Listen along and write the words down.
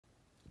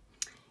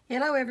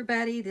Hello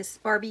everybody, this is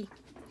Barbie.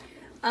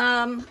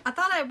 I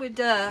thought I would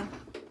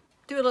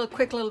do a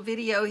quick little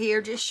video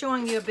here just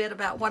showing you a bit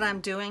about what I'm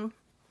doing.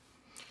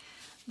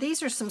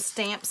 These are some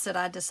stamps that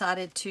I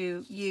decided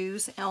to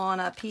use on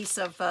a piece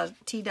of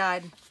tea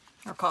dyed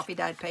or coffee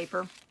dyed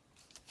paper.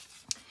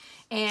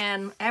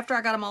 And after I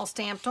got them all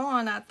stamped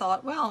on, I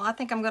thought, well, I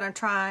think I'm going to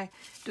try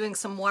doing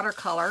some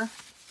watercolor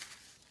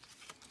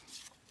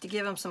to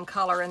give them some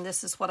color, and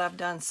this is what I've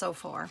done so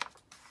far.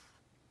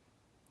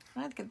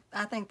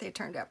 I think they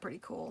turned out pretty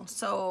cool.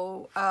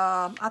 So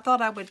I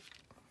thought I would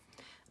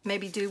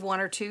maybe do one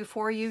or two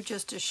for you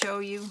just to show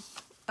you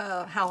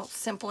how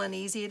simple and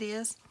easy it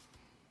is.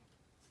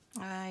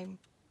 I'm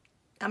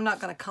not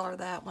going to color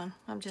that one.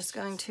 I'm just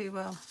going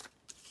to,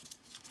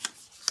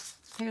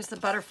 here's the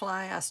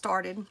butterfly I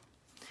started.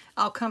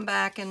 I'll come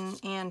back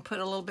and put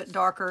a little bit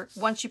darker.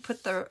 Once you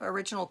put the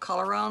original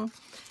color on,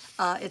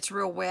 it's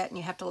real wet and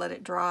you have to let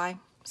it dry.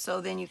 So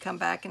then you come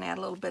back and add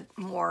a little bit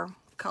more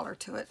color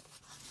to it.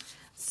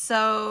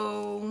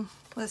 So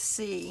let's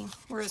see,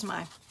 that's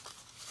my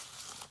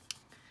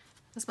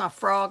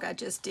frog I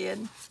just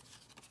did,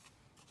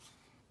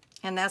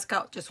 and that's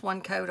got just one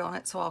coat on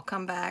it, so I'll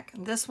come back.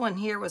 And this one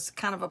here was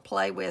kind of a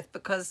play with,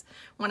 because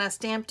when I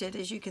stamped it,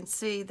 as you can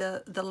see,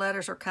 the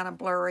letters are kind of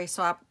blurry,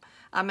 so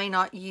I may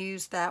not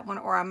use that one,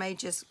 or I may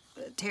just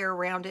tear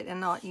around it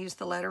and not use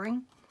the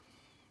lettering.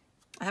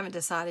 I haven't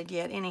decided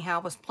yet.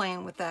 Anyhow, I was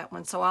playing with that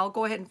one, so I'll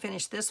go ahead and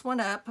finish this one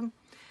up, and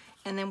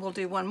then we'll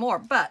do one more.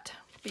 But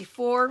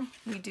before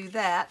we do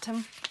that,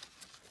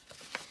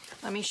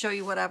 let me show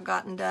you what I've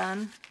gotten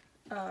done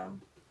on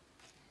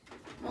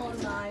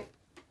my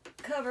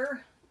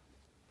cover.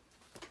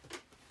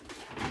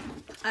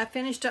 I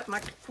finished up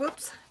my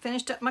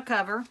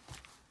cover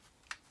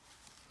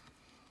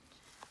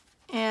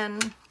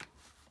and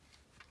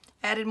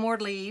added more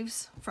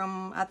leaves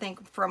from, I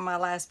think, from my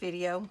last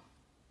video.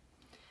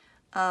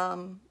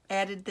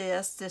 Added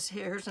this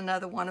here's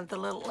another one of the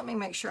little, let me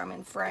make sure I'm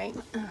in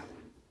frame.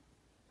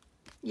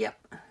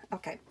 Yep,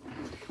 okay.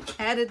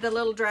 Added the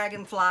little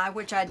dragonfly,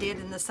 which I did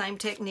in the same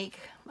technique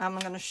I'm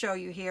going to show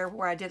you here,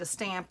 where I did a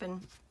stamp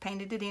and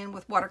painted it in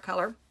with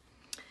watercolor.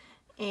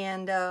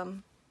 And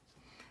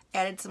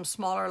added some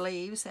smaller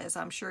leaves, as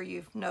I'm sure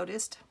you've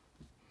noticed,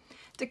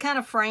 to kind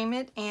of frame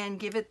it and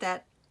give it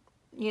that,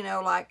 you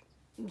know, like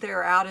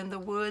they're out in the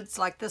woods.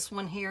 Like this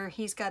one here,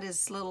 he's got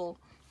his little,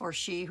 or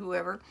she,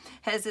 whoever,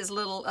 has his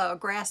little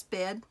grass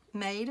bed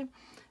made.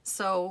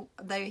 So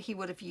he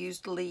would have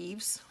used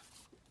leaves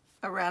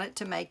around it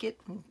to make it,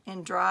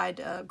 and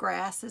dried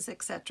grasses,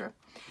 etc.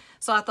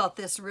 So I thought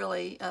this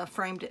really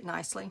framed it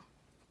nicely.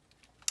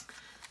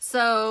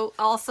 So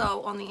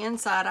also on the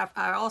inside,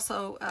 I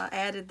also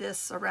added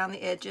this around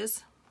the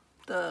edges,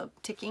 the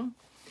ticking,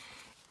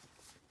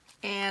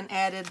 and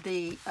added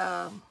the,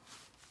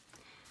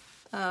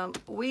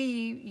 we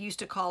used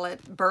to call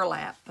it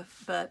burlap,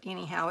 but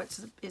anyhow,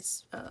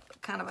 it's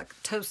kind of a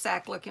toe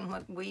sack looking,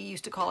 what we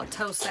used to call a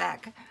toe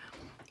sack,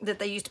 that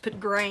they used to put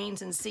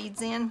grains and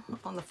seeds in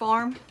on the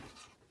farm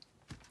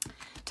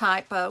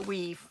type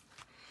weave.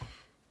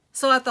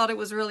 So I thought it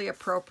was really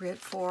appropriate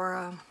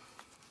for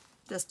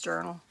this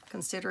journal,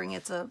 considering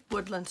it's a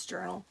woodlands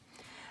journal.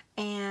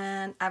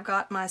 And I've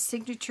got my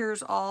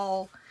signatures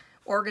all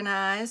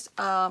organized.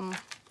 I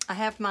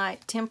have my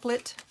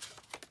template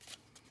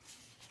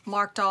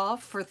marked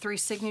off for 3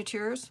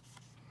 signatures,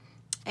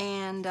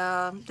 and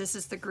this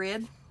is the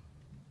grid.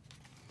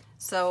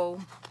 So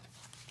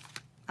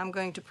I'm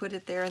going to put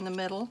it there in the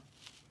middle,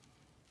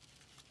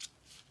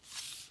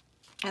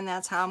 and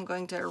that's how I'm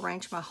going to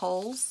arrange my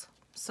holes,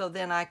 so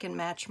then I can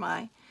match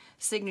my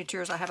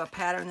signatures. I have a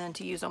pattern then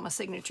to use on my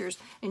signatures,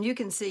 and you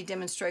can see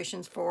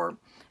demonstrations for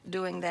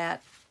doing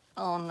that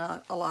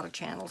on a lot of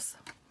channels.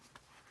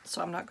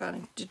 So I'm not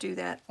going to do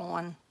that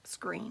on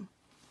screen,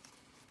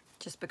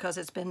 just because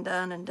it's been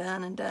done and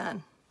done and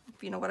done,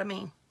 if you know what I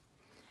mean.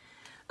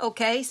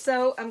 Okay,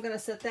 so I'm going to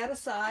set that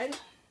aside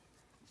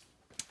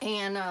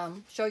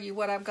and show you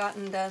what I've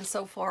gotten done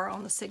so far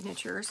on the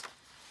signatures.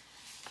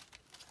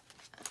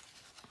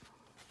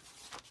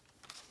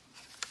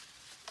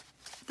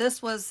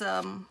 This was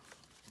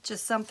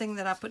just something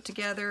that I put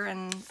together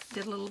and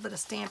did a little bit of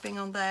stamping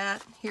on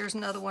that. Here's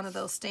another one of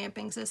those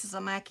stampings. This is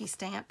a Mackie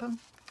stamp,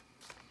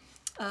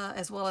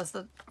 as well as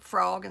the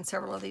frog, and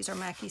several of these are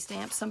Mackie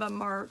stamps. Some of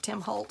them are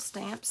Tim Holtz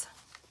stamps.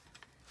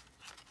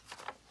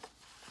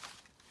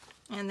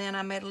 And then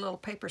I made a little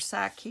paper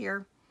sack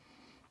here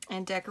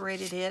and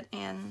decorated it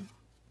and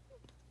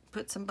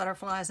put some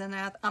butterflies in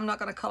that. I'm not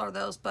going to color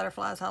those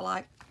butterflies. I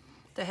like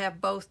to have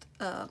both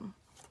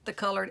the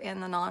colored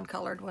and the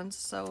non-colored ones,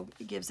 so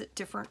it gives it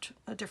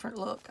a different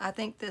look. I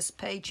think this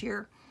page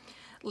here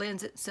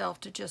lends itself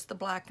to just the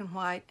black and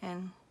white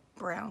and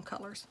brown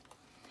colors.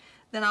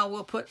 Then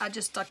I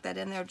just stuck that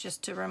in there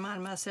just to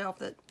remind myself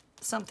that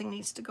something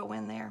needs to go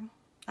in there.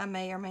 I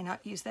may or may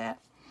not use that.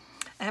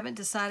 I haven't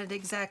decided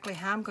exactly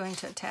how I'm going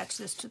to attach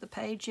this to the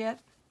page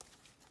yet.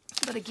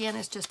 But again,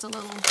 it's just a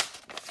little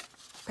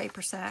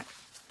paper sack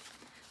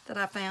that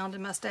I found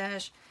in my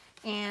stash.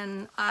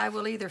 And I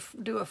will either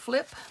do a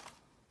flip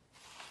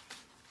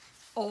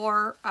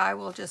or I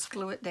will just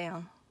glue it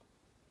down.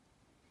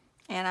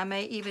 And I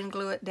may even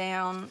glue it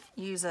down,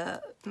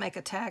 make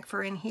a tag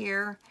for in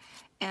here,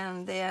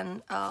 and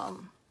then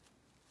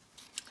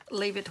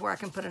leave it to where I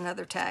can put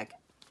another tag.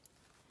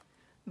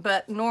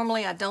 But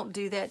normally I don't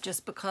do that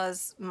just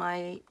because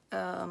my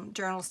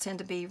journals tend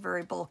to be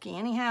very bulky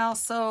anyhow,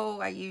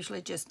 so I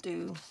usually just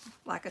do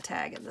like a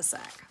tag in the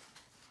sack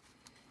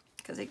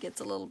because it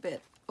gets a little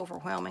bit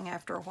overwhelming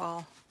after a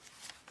while.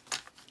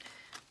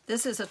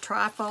 This is a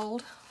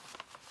trifold,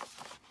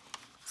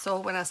 so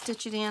when I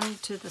stitch it in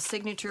to the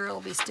signature,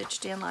 it'll be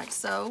stitched in like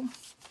so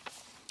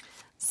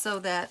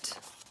that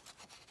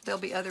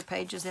there'll be other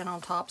pages in on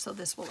top, so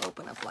this will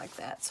open up like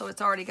that. So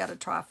it's already got a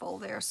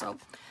trifold there, so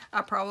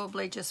I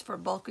probably, just for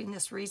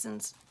bulkiness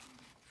reasons,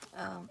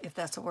 if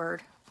that's a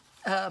word,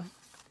 I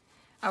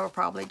will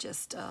probably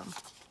just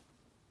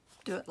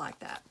do it like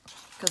that,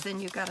 because then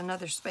you've got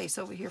another space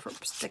over here for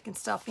sticking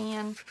stuff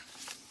in,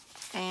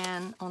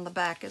 and on the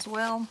back as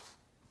well.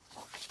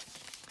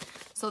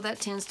 So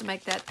that tends to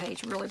make that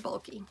page really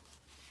bulky.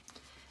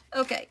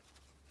 Okay,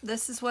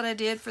 this is what I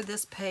did for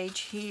this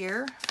page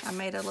here. I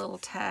made a little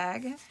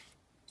tag,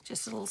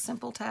 just a little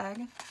simple tag,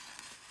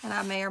 and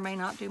I may or may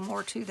not do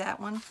more to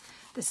that one.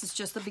 This is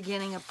just the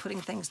beginning of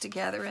putting things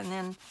together, and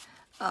then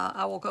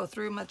I will go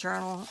through my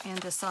journal and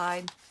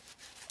decide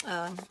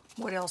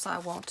what else I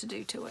want to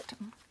do to it.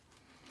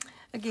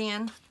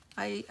 Again,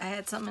 I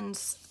had something in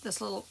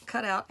this little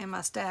cutout in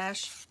my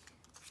stash,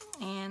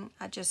 and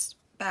I just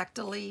backed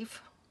a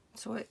leaf,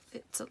 so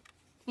it's a,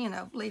 you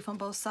know, leaf on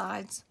both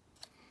sides,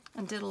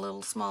 and did a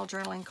little small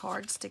journaling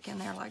card stick in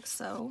there like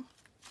so.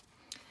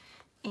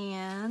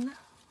 And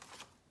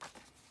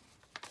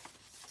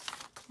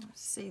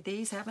let's see,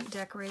 these haven't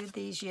decorated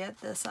these yet.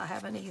 This I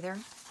haven't either.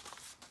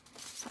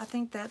 So I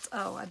think that's,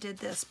 oh, I did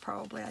this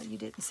probably. You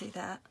didn't see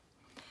that.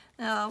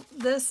 Now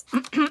this,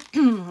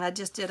 I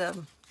just did a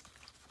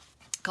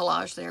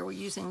collage there. We're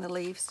using the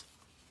leaves.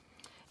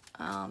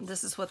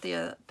 This is what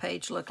the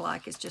page looked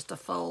like. It's just a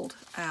fold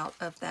out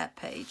of that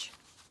page.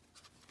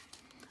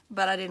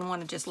 But I didn't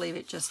want to just leave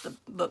it just the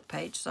book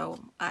page, so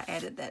I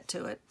added that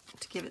to it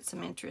to give it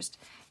some interest.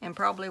 And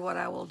probably what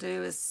I will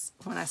do is,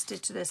 when I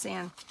stitch this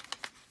in,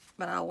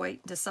 but I'll wait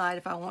and decide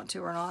if I want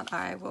to or not,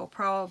 I will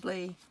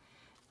probably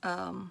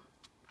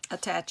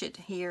attach it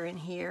here and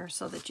here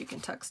so that you can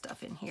tuck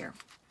stuff in here.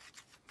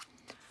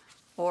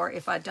 Or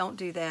if I don't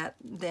do that,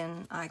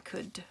 then I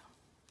could,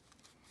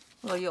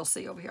 well, you'll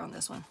see over here on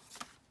this one.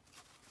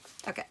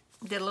 Okay,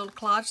 did a little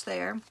collage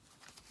there.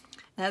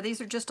 Now these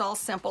are just all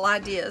simple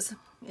ideas.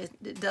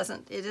 It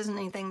isn't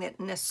anything that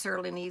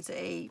necessarily needs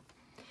a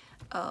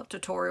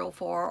tutorial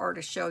for, or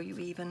to show you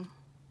even.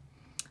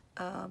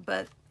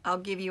 But I'll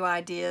give you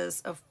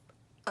ideas of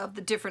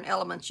the different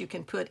elements you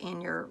can put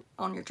in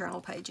on your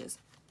journal pages.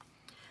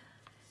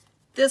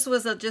 This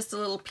was just a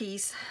little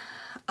piece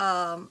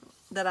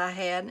that I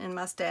had in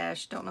my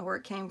stash. Don't know where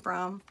it came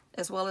from,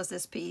 as well as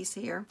this piece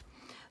here.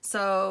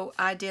 So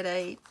I did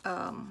a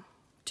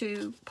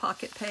 2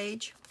 pocket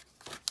page.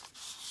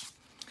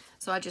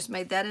 So I just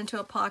made that into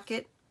a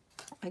pocket,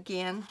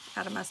 again,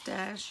 out of my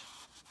stash.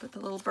 Put the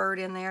little bird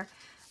in there.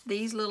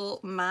 These little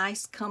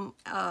mice come,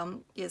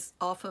 is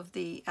off of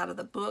out of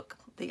the book,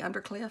 The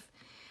Undercliff.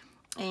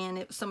 And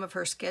it was some of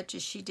her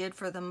sketches she did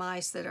for the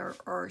mice that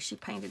or she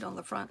painted on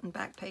the front and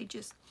back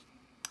pages.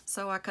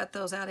 So I cut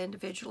those out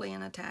individually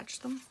and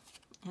attached them.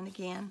 And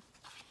again,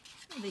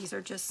 these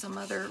are just some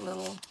other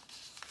little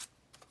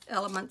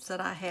elements that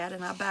I had,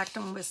 and I backed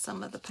them with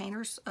some of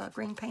the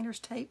green painter's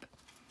tape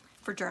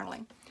for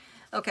journaling.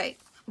 Okay,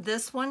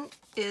 this one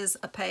is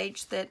a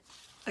page that,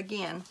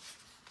 again,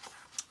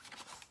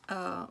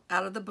 out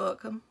of the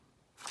book,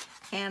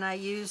 and I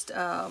used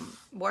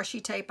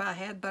washi tape. I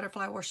had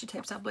butterfly washi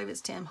tapes. I believe it's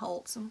Tim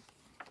Holtz,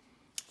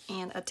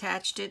 and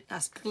attached it.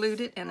 I glued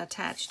it and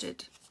attached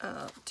it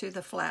to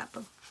the flap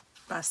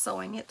by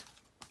sewing it.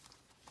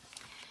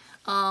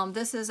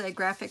 This is a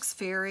Graphics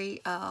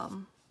Fury out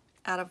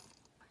of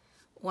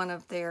one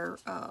of their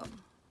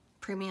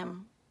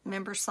premium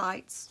member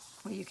sites,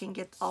 where you can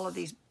get all of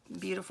these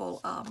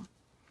beautiful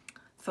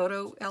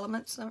photo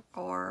elements,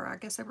 or I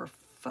guess they were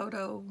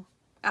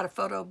out of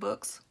photo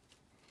books.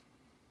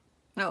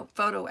 No,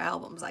 photo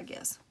albums, I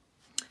guess.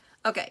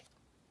 Okay,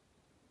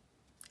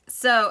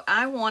 so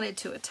I wanted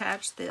to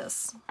attach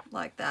this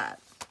like that.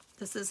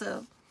 This is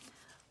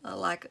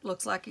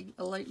looks like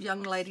a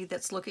young lady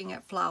that's looking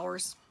at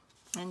flowers,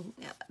 and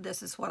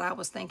this is what I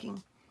was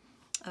thinking.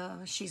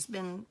 She's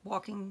been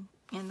walking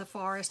in the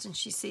forest, and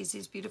she sees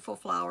these beautiful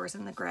flowers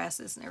and the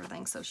grasses and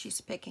everything, so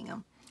she's picking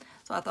them.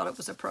 So I thought it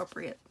was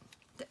appropriate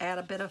to add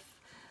a bit of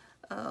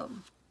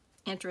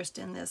interest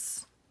in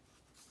this.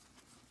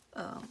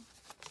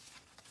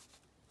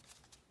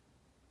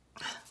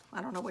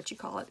 I don't know what you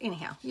call it.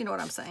 Anyhow, you know what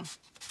I'm saying.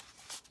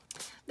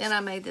 Then I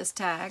made this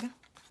tag.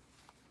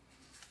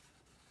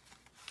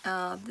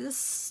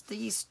 This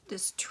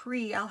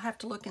tree, I'll have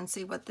to look and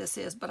see what this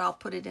is, but I'll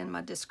put it in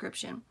my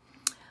description.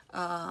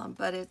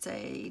 but it's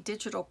a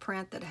digital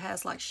print that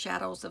has like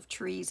shadows of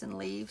trees and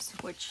leaves,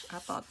 which I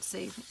thought,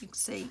 see, you can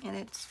see, and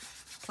it's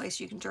a place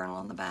you can journal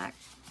on the back.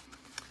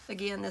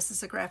 Again, this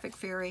is a Graphic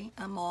Fairy,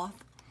 a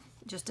moth,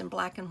 just in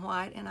black and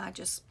white, and I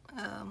just,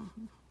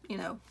 you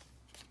know,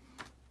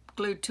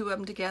 glued two of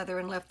them together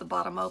and left the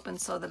bottom open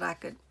so that I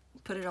could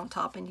put it on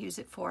top and use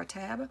it for a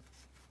tab,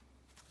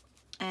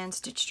 and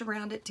stitched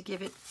around it to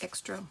give it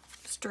extra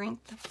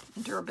strength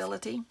and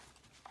durability.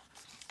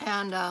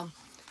 And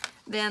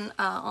then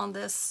on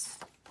this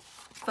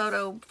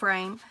photo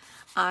frame,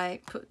 I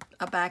put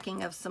a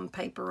backing of some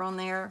paper on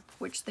there,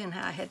 which then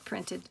I had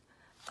printed.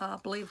 I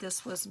believe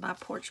this was my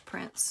Porch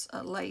Prints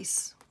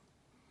lace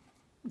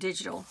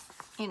digital.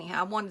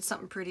 Anyhow, I wanted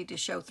something pretty to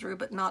show through,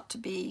 but not to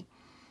be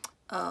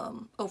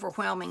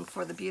overwhelming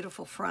for the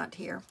beautiful front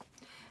here.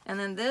 And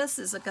then this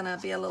is going to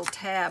be a little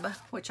tab,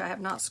 which I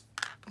have not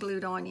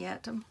glued on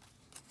yet. And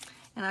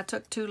I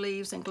took two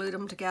leaves and glued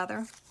them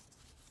together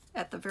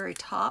at the very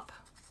top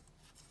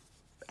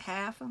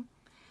half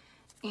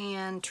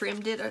and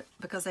trimmed it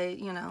because they,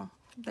 you know,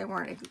 they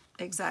weren't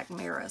exact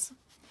mirrors.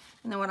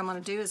 And then what I'm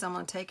going to do is I'm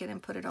going to take it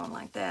and put it on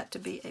like that to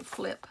be a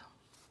flip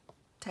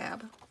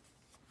tab.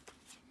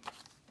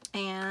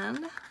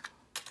 And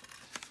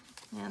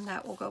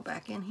that will go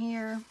back in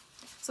here.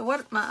 So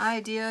what my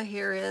idea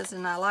here is,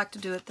 and I like to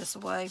do it this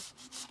way,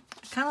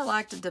 I kind of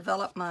like to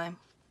develop my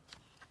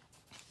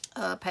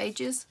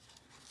pages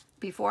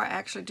before I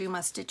actually do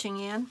my stitching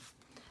in,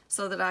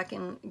 so that I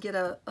can get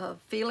a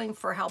feeling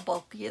for how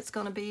bulky it's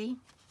going to be.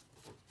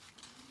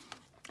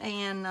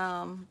 And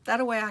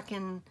that way I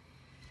can,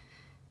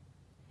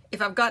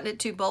 if I've gotten it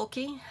too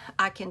bulky,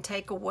 I can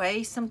take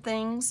away some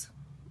things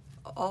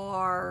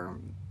or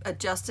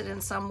adjust it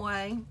in some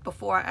way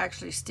before I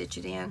actually stitch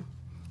it in.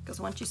 Because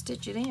once you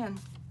stitch it in,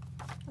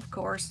 of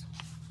course,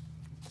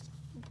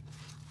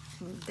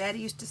 Daddy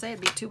used to say it'd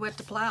be too wet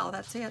to plow.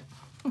 That's it.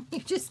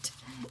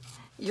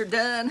 You're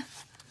done.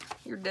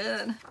 You're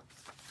done.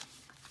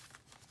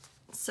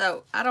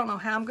 So I don't know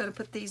how I'm going to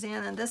put these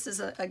in, and this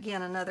is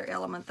again another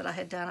element that I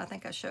had done. I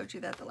think I showed you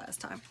that the last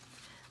time.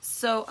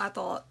 So I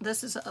thought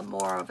this is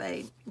more of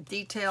a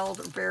detailed,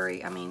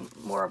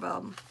 more of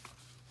a,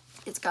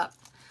 it's got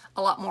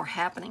a lot more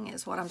happening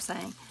is what I'm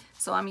saying.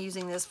 So I'm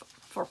using this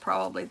for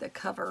probably the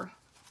cover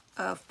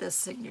of this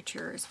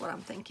signature is what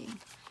I'm thinking.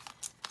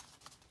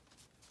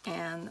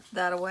 And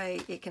that way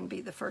it can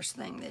be the first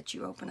thing that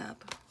you open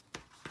up.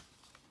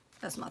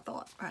 That's my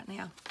thought right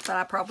now. But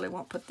I probably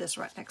won't put this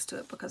right next to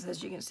it because,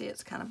 as you can see,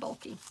 it's kind of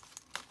bulky.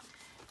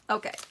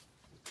 Okay,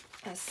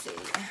 let's see.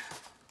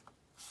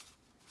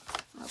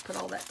 I'll put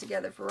all that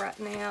together for right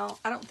now.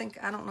 I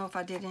don't know if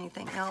I did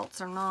anything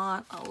else or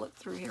not. I'll look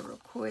through here real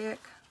quick.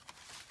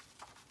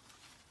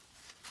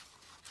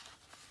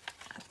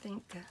 I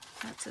think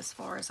that's as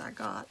far as I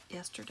got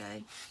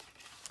yesterday.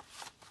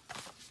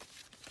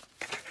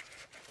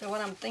 So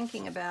what I'm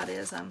thinking about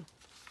is I'm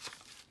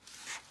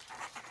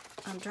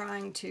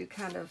trying to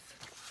kind of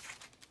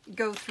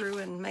go through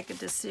and make a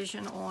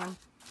decision on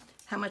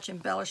how much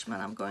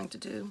embellishment I'm going to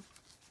do.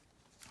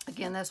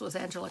 Again, this was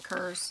Angela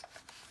Kerr's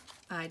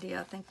idea.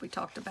 I think we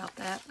talked about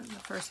that in the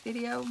first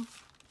video.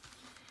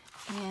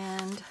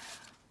 And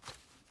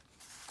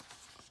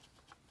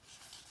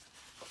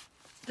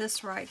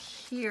this right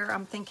here,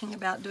 I'm thinking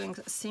about doing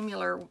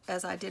similar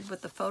as I did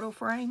with the photo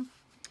frame,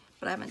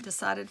 but I haven't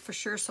decided for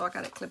sure, so I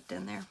got it clipped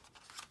in there.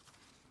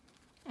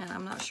 And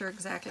I'm not sure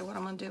exactly what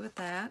I'm going to do with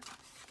that.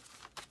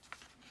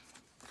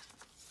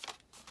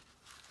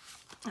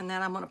 And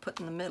then I'm going to put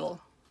in the middle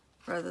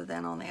rather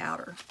than on the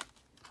outer.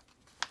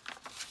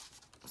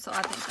 So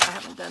I think I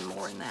haven't done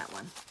more in that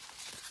one.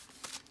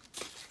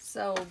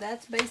 So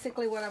that's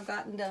basically what I've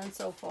gotten done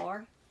so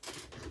far.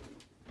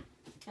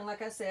 And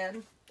like I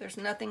said, there's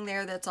nothing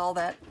there that's all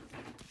that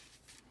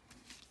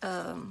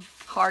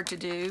hard to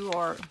do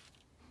or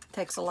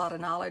takes a lot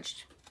of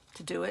knowledge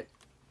to do it.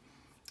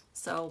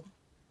 So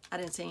I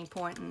didn't see any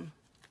point in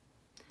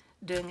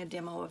doing a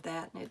demo of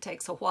that. And it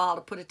takes a while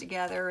to put it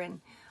together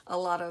and a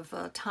lot of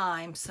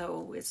time.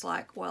 So it's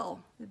like,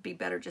 well, it'd be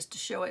better just to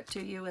show it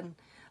to you and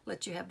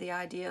let you have the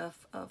idea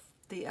of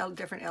the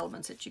different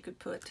elements that you could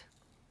put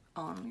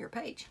on your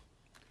page.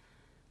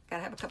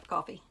 Gotta have a cup of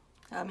coffee.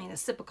 I mean, a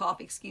sip of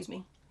coffee, excuse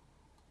me.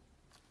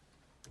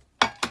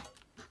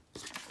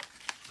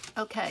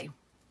 Okay.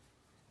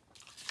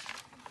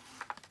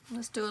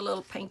 Let's do a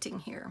little painting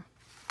here.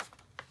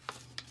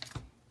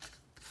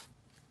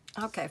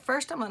 Okay,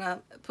 first I'm going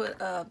to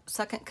put a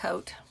second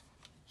coat.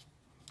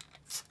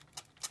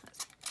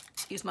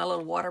 Use my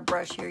little water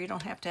brush here. You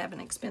don't have to have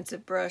an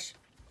expensive brush.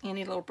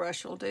 Any little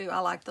brush will do. I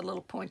like the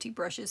little pointy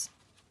brushes.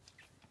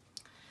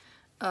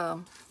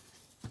 And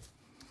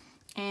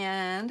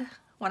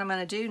what I'm going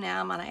to do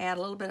now, I'm going to add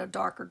a little bit of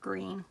darker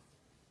green,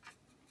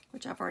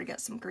 which I've already got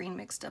some green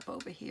mixed up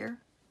over here.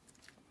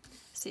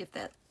 See if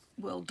that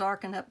will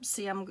darken up.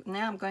 See,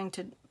 now I'm going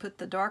to put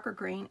the darker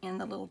green in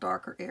the little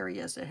darker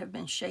areas that have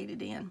been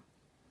shaded in.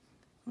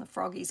 On the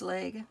froggy's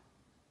leg,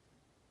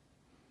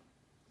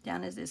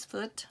 down at his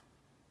foot,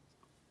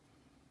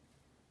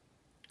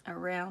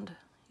 around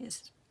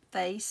his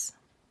face.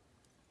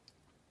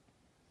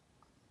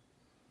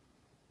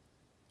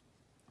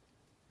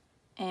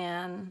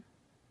 And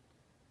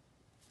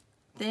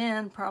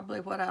then probably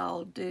what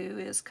I'll do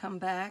is come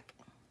back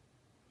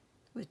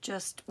with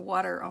just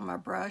water on my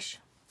brush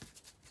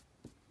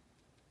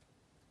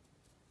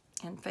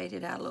and fade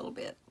it out a little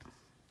bit,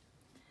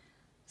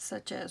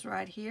 such as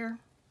right here.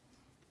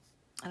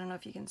 I don't know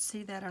if you can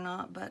see that or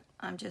not, but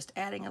I'm just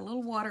adding a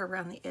little water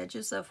around the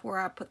edges of where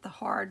I put the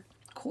hard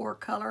core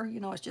color. You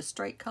know, it's just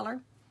straight color.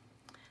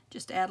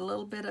 Just add a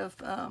little bit of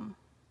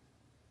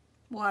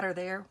water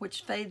there,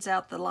 which fades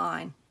out the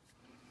line,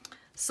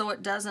 so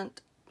it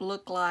doesn't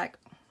look like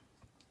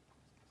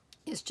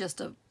it's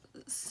just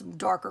some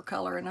darker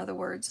color. In other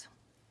words,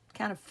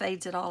 kind of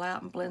fades it all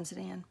out and blends it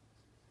in.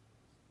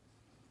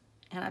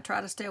 And I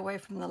try to stay away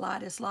from the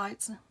lightest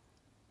lights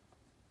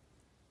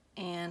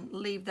and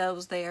leave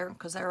those there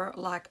because they're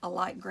like a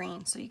light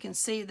green, so you can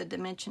see the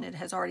dimension it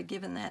has already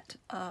given that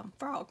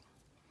frog.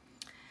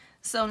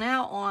 So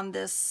now on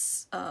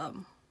this,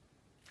 oh,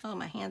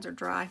 my hands are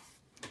dry.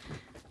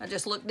 I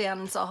just looked down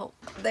and saw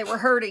they were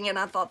hurting, and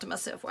I thought to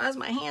myself, why is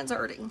my hands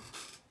hurting?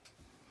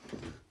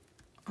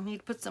 I need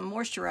to put some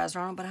moisturizer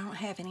on them, but I don't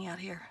have any out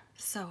here.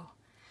 So,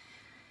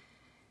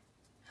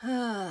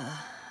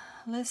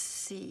 let's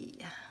see.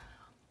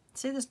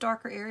 See this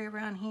darker area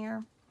around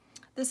here?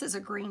 This is a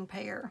green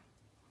pear.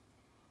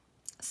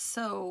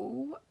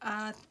 So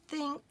I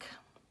think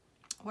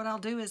what I'll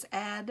do is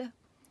add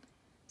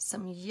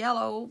some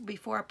yellow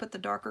before I put the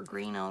darker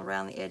green on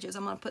around the edges.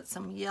 I'm going to put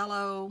some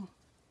yellow,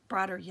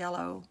 brighter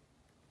yellow,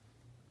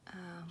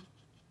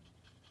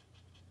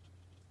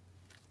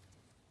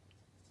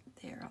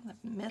 there on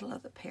the middle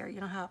of the pear.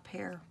 You know how a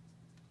pear.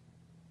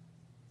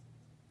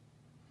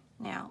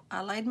 Now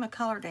I laid my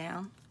color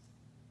down,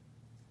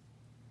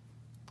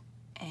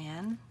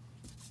 and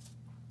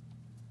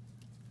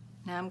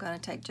now I'm going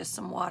to take just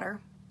some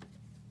water,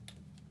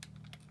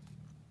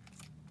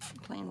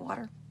 clean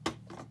water,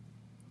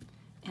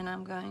 and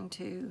I'm going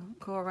to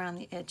go around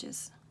the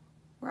edges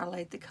where I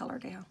laid the color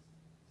down.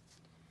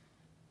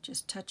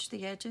 Just touch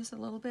the edges a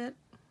little bit,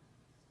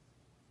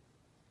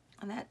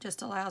 and that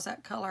just allows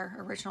that color,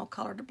 original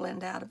color, to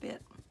blend out a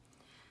bit.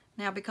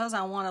 Now, because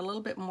I want a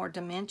little bit more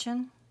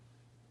dimension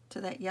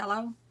to that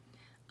yellow,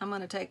 I'm going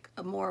to take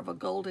more of a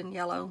golden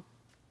yellow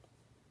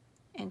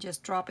and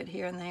just drop it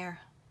here and there,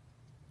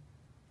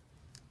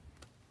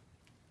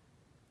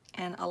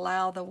 and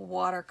allow the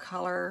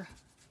watercolor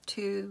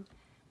to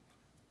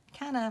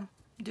kind of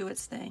do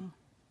its thing.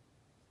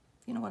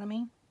 You know what I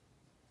mean?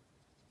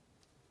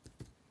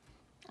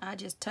 I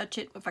just touch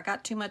it. If I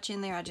got too much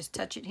in there, I just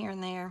touch it here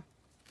and there.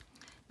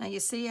 Now you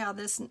see how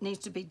this needs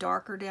to be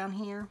darker down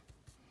here?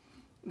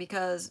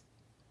 Because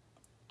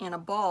in a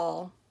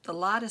ball, the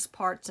lightest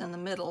part's in the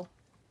middle,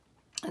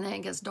 and then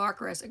it gets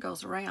darker as it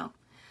goes around.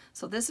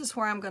 So this is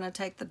where I'm going to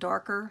take the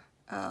darker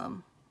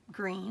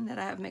green that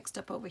I have mixed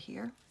up over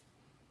here,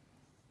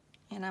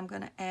 and I'm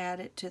going to add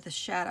it to the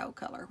shadow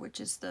color, which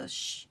is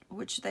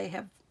which they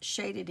have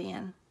shaded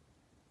in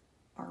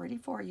already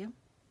for you.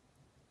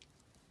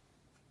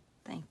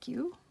 Thank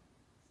you.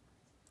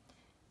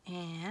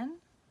 And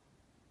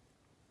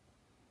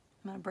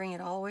I'm going to bring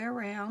it all the way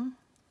around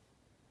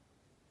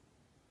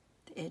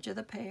the edge of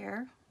the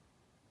pear.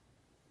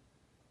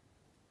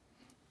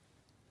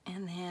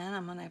 And then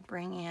I'm going to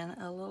bring in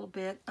a little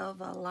bit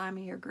of a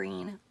limier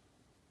green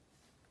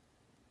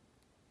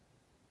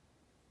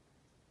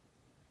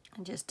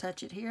and just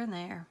touch it here and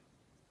there.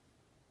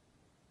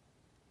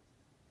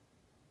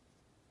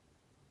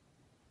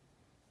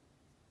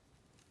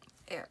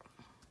 There.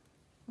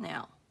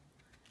 Now,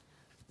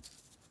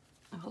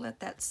 I'll let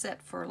that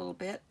set for a little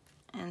bit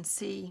and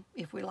see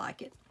if we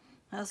like it.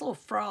 Now, this little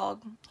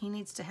frog, he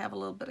needs to have a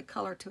little bit of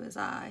color to his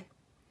eye.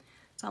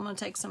 So I'm going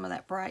to take some of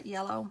that bright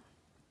yellow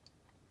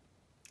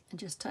and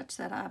just touch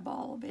that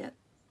eyeball a bit.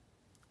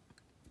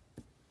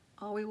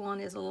 All we want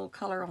is a little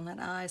color on that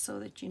eye so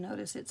that you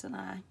notice it's an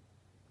eye.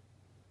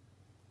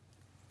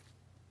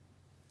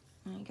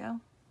 There you go.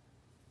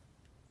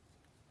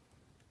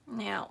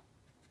 Now,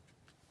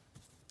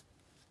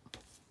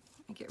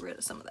 let me get rid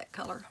of some of that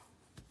color.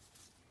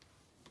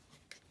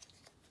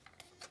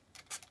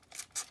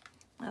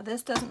 Now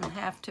this doesn't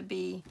have to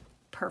be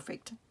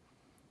perfect.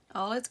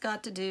 All it's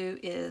got to do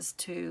is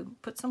to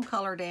put some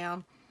color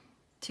down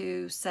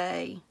to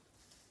say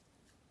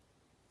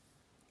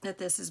that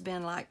this has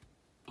been like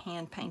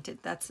hand painted.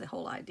 That's the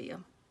whole idea.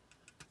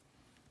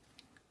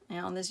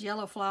 Now on this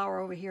yellow flower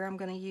over here, I'm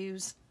going to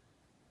use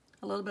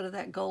a little bit of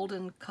that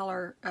golden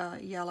color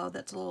yellow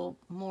that's a little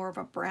more of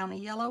a browny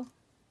yellow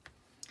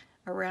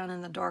around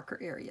in the darker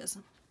areas,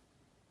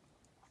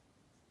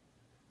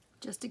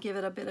 just to give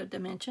it a bit of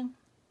dimension.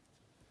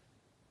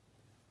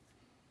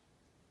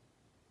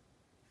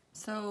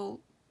 So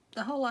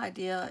the whole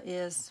idea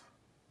is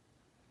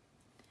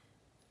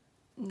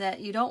that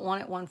you don't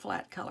want it one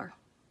flat color.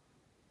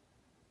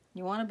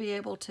 You want to be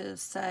able to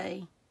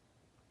say,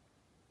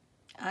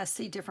 I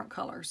see different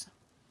colors.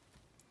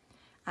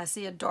 I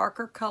see a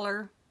darker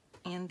color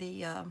in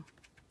the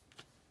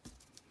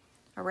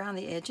around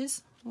the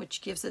edges,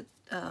 which gives it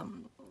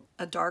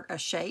a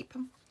shape.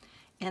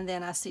 And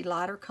then I see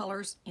lighter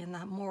colors in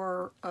the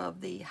more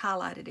of the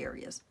highlighted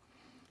areas.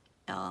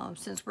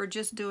 Since we're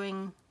just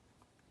doing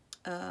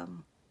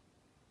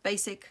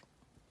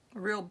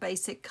real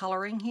basic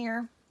coloring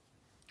here.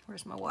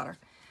 Where's my water?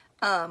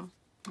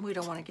 We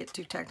don't want to get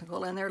too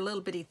technical, and they're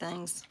little bitty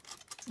things,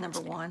 number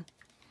one.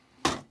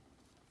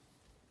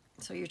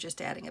 So you're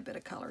just adding a bit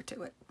of color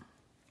to it.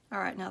 All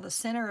right, now the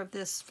center of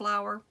this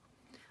flower,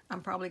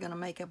 I'm probably going to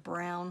make a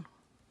brownie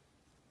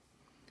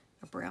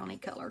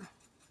color.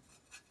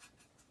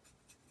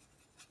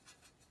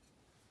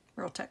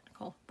 Real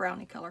technical,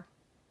 brownie color.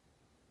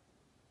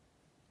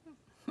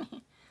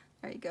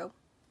 There you go.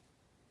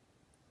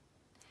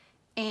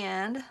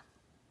 And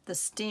the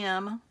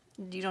stem,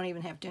 you don't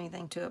even have to do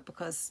anything to it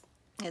because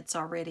it's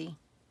already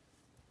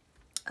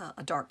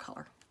a dark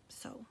color.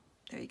 So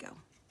there you go.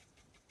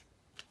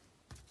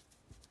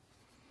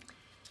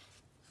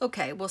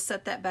 Okay, we'll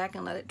set that back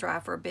and let it dry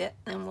for a bit,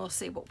 and we'll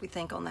see what we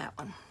think on that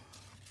one.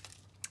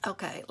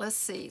 Okay, let's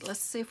see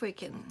if we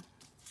can,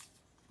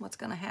 what's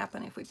going to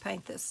happen if we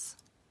paint this.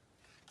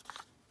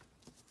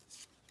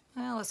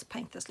 Well, let's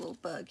paint this little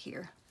bug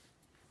here.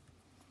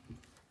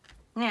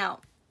 Now,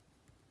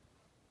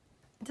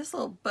 this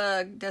little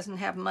bug doesn't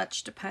have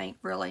much to paint,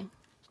 really,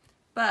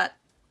 but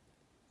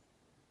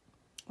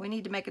we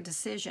need to make a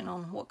decision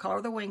on what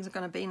color the wings are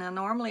going to be. Now,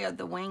 normally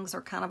the wings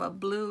are kind of a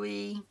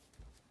bluey,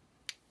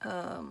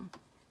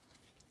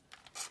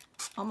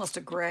 almost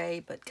a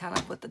gray, but kind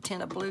of with the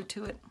tint of blue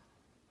to it.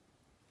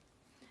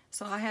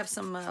 So I have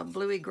some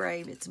bluey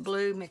gray. It's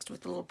blue mixed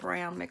with a little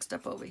brown mixed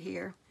up over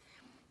here.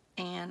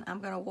 And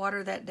I'm going to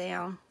water that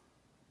down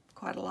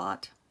quite a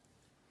lot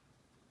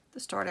to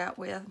start out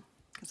with,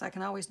 because I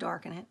can always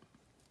darken it.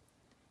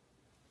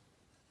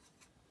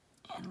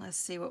 And let's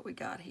see what we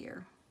got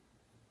here.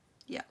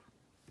 Yeah.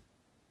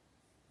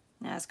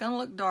 Now it's going to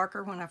look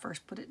darker when I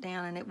first put it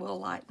down, and it will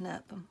lighten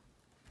up.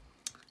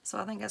 So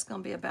I think that's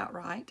going to be about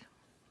right.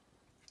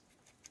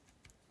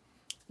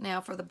 Now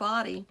for the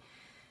body,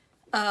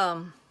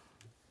 I'm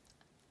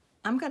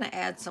going to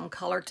add some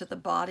color to the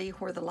body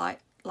where the light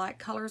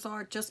colors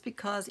are, just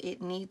because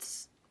it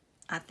needs,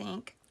 I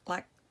think,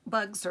 like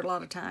bugs are a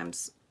lot of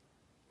times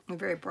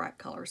very bright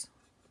colors.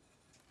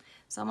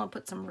 So I'm going to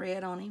put some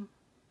red on him.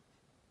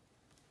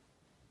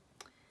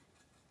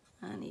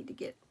 I need to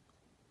get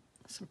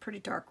some pretty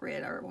dark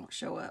red or it won't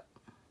show up.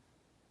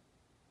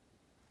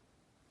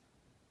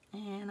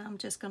 And I'm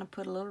just going to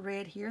put a little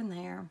red here and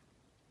there,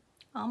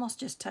 almost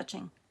just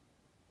touching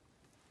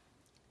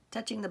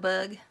the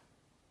bug.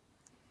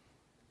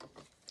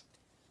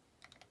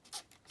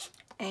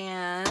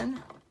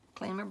 And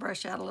clean my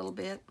brush out a little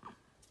bit.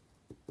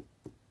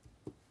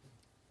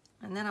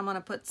 And then I'm going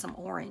to put some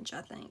orange,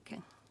 I think.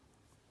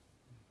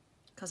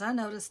 Because I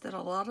noticed that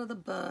a lot of the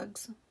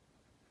bugs,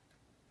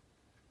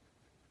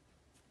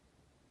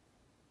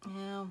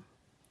 yeah, I'm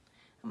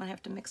going to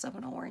have to mix up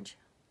an orange.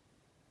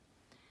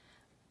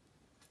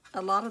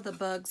 A lot of the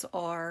bugs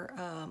are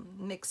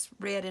mixed,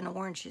 red and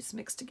oranges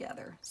mixed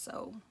together.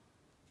 So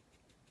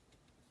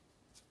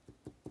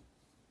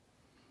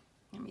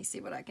let me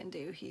see what I can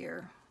do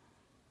here.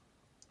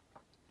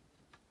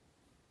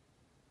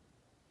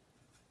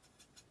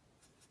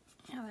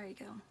 Yeah, there you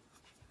go.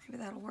 Maybe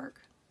that'll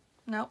work.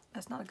 Nope,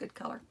 that's not a good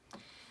color.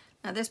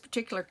 Now this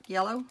particular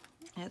yellow,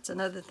 it's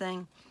another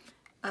thing,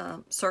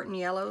 certain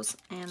yellows,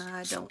 and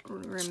I don't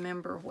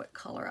remember what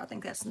color. I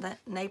think that's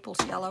Naples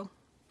yellow.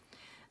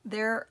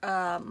 They're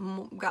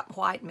got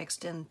white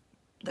mixed in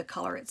the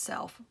color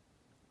itself.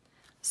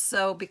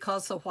 So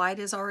because the white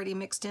is already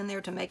mixed in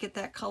there to make it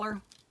that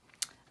color,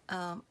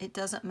 it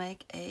doesn't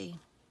make a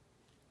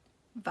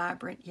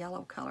vibrant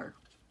yellow color.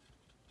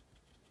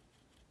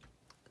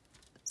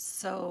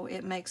 So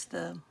it makes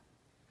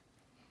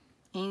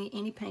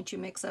any paint you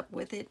mix up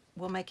with it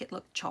will make it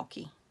look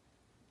chalky.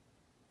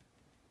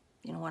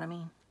 You know what I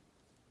mean?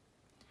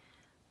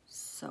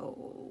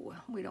 So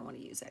we don't want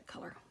to use that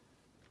color.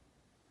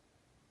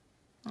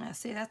 Now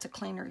see, that's a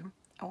cleaner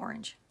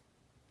orange.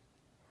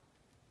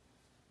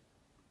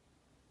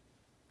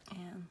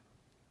 And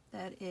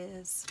that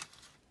is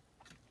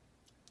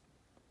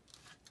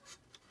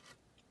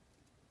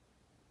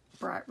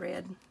bright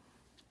red.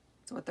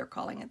 That's what they're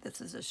calling it.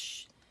 This is a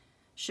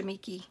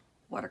Shimiki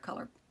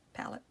watercolor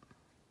palette.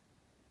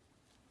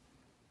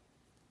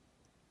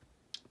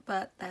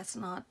 But that's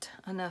not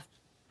enough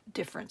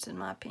difference in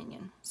my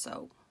opinion.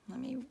 So let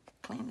me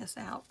clean this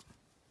out.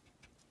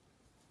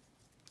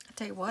 I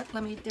tell you what,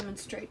 let me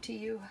demonstrate to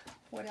you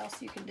what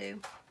else you can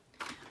do,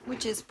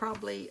 which is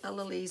probably a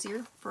little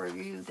easier for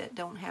you that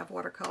don't have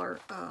watercolor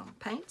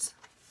paints.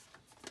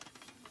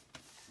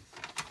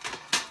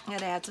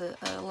 It adds a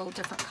little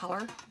different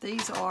color.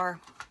 These are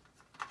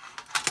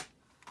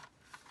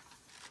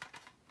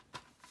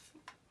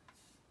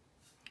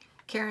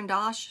Caran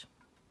d'Ache,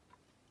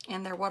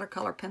 and they're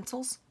watercolor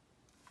pencils.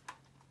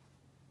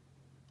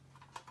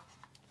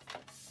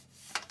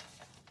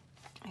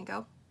 There you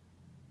go.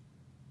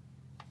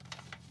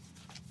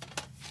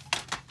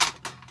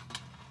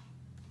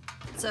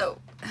 So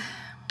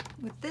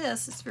with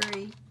this, it's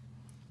very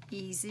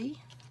easy.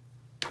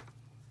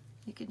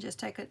 You can just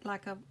take it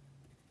like a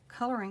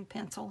coloring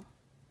pencil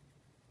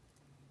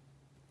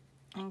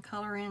and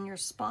color in your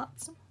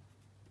spots.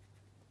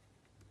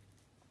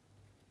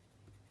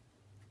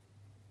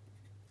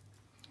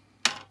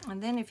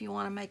 And then if you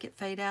want to make it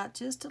fade out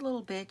just a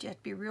little bit, you have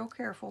to be real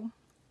careful.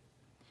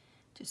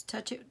 Just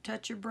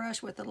touch your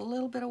brush with a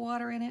little bit of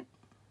water in it,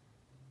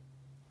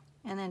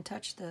 and then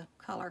touch the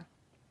color.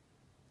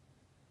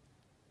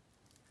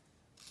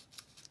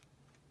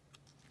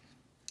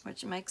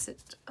 Which makes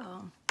it,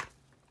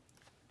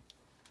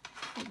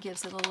 it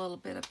gives it a little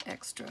bit of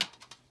extra.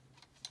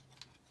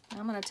 Now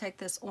I'm going to take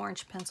this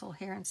orange pencil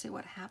here and see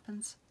what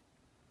happens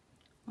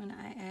when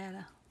I add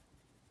a,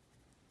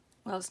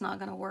 well, it's not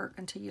going to work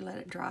until you let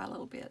it dry a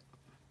little bit.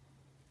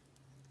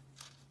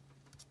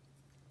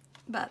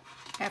 But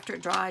after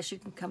it dries, you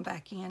can come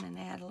back in and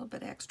add a little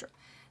bit extra.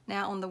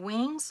 Now on the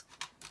wings,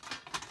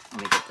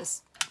 let me get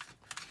this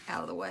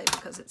out of the way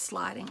because it's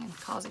sliding and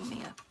causing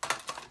me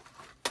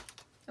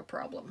a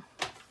problem.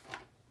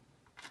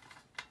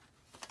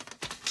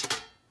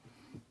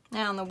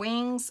 Now on the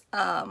wings,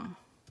 I'm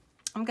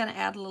going to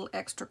add a little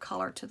extra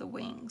color to the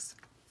wings.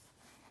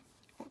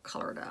 What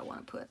color do I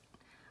want to put?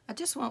 I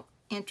just want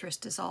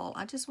interest is all.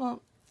 I just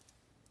want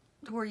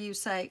where you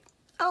say,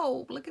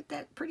 oh, look at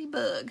that pretty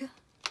bug.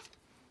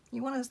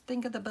 You want to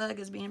think of the bug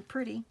as being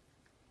pretty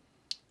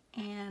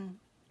and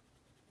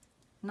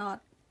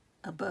not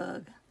a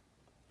bug,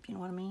 if you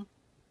know what I mean.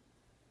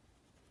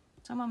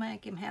 So I'm going to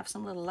make him have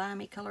some little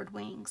limey colored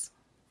wings.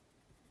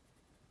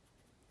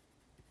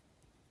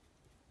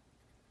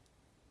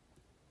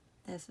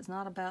 This is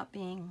not about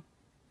being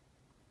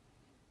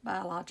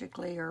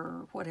biologically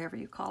or whatever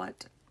you call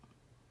it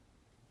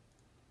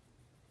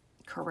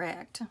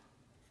correct.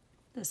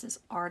 This is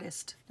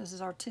artist. This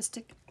is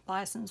artistic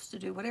license to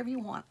do whatever you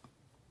want.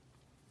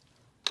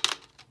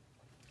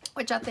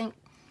 Which I think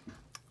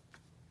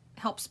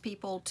helps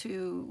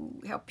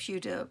you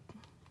to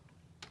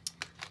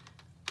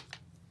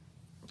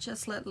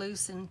just let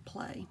loose and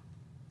play.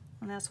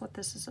 And that's what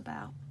this is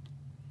about.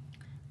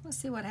 Let's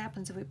see what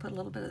happens if we put a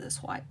little bit of this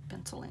white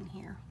pencil in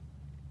here.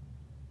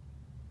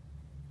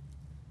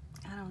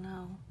 I don't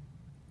know.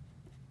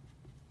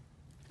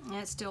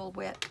 It's still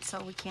wet,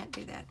 so we can't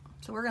do that.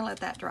 So we're going to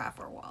let that dry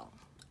for a while.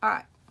 All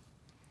right.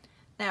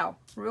 Now,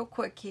 real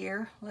quick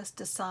here, let's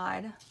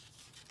decide.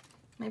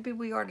 Maybe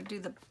we ought to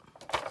do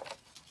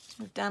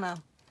we've done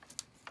a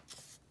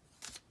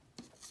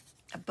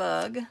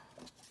bug.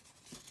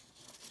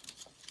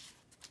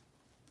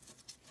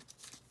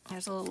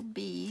 There's a little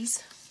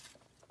bees.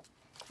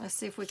 Let's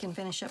see if we can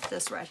finish up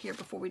this right here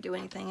before we do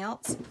anything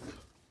else.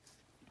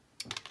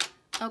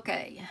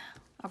 Okay,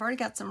 I've already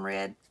got some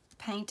red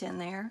paint in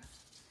there.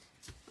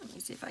 Let me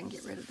see if I can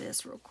get rid of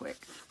this real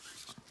quick.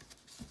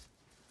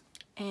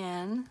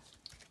 And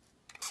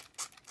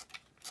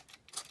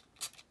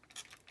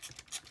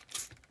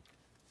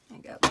there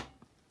you go.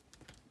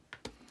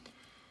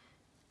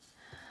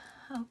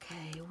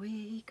 Okay,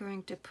 we're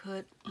going to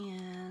put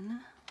in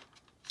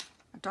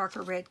a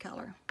darker red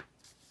color.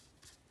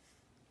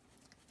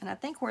 And I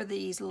think where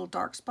these little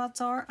dark spots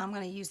are, I'm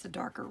going to use the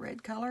darker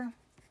red color.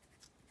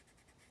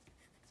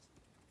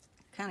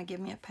 Kind of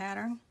give me a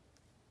pattern.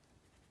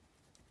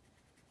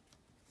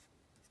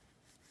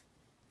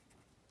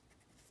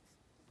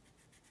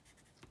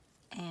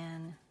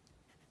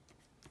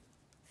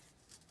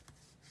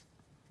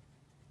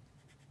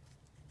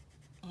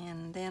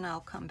 And then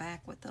I'll come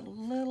back with a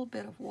little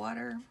bit of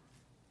water.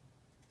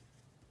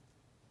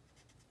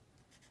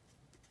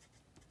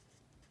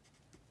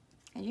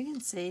 And you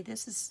can see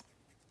this is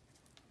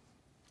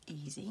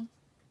easy.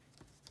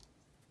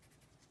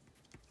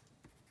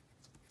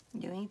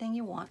 Do anything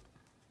you want.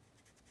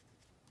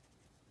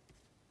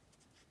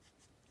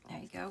 There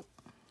you go.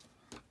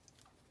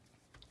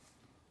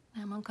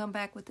 Now I'm going to come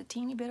back with a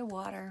teeny bit of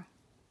water.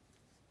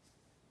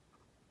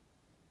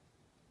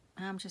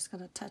 I'm just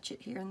going to touch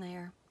it here and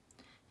there.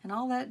 And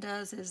all that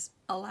does is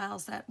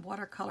allows that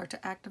watercolor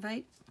to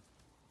activate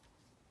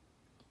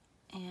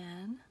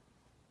and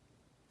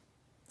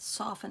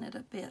soften it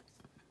a bit.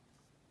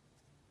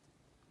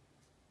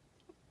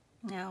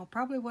 Now,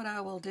 probably what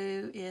I will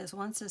do is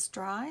once this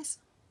dries,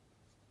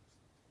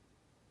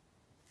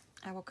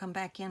 I will come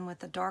back in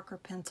with a darker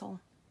pencil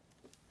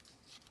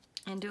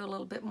and do a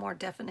little bit more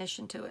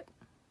definition to it.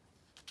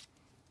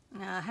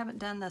 Now, I haven't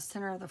done the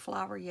center of the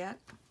flower yet,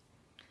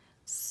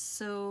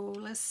 so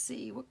let's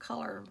see what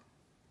color.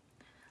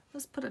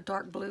 Let's put a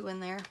dark blue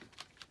in there,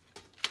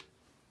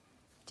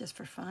 just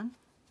for fun.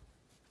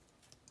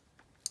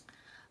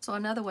 So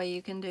another way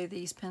you can do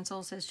these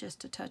pencils is just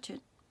to touch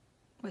it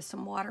with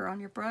some water on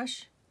your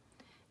brush,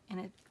 and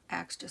it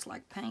acts just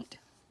like paint.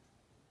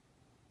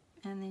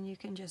 And then you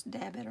can just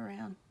dab it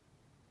around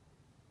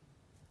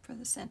for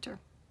the center.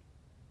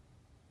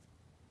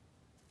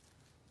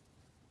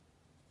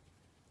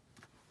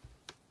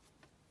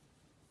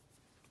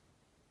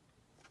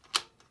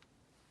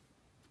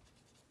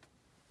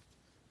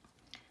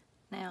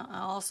 Now I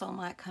also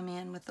might come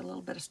in with a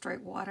little bit of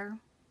straight water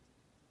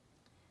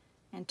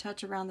and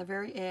touch around the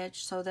very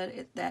edge so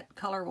that that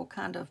color will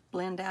kind of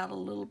blend out a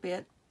little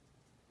bit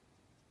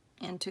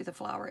into the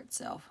flower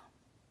itself.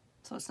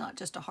 So it's not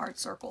just a hard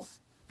circle.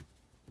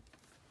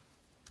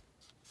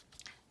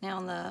 Now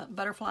on the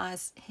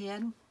butterfly's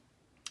head,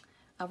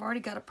 I've already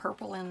got a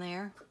purple in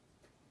there.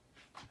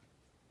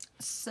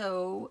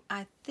 So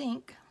I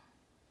think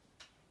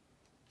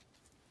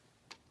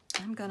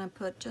I'm going to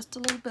put just a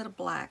little bit of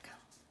black,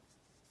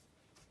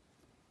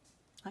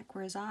 like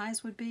where his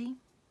eyes would be,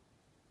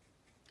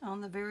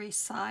 on the very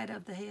side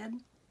of the head,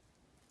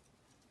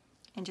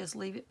 and just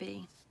leave it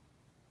be.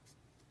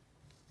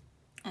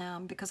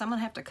 Because I'm going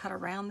to have to cut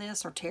around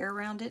this or tear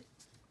around it,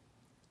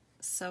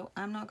 so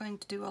I'm not going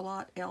to do a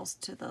lot else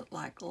to the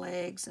like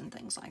legs and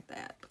things like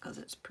that, because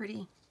it's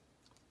pretty,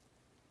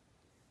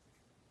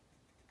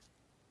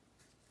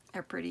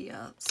 they're pretty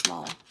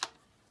small.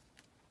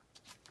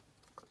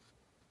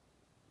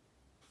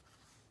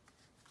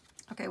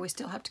 Okay, we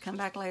still have to come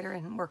back later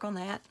and work on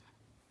that.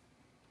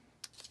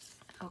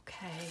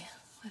 Okay,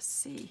 let's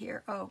see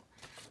here. Oh,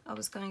 I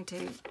was going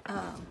to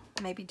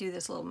maybe do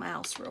this little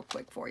mouse real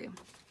quick for you.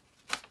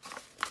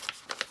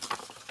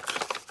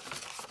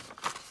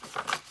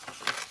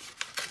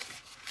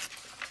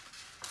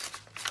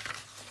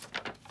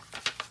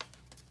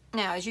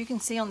 Now, as you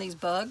can see on these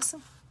bugs,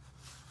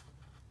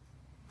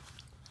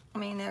 I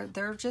mean,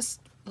 they're just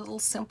little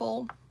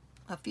simple,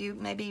 a few,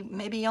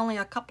 maybe only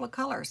a couple of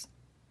colors.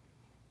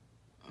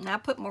 And I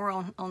put more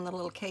on the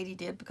little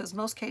katydid because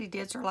most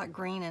katydids are like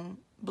green and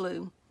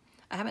blue.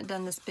 I haven't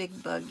done this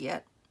big bug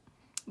yet,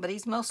 but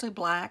he's mostly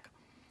black.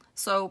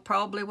 So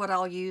probably what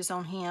I'll use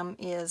on him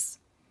is,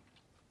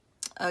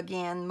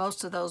 again,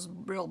 most of those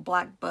real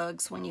black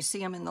bugs, when you see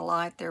them in the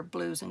light, they're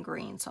blues and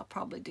greens. So I'll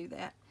probably do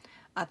that.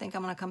 I think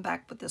I'm going to come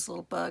back with this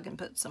little bug and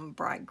put some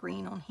bright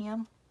green on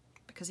him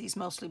because he's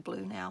mostly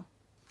blue now.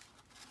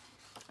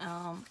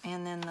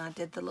 And then I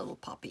did the little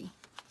poppy.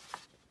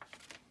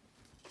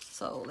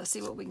 So let's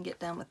see what we can get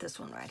done with this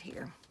one right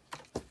here.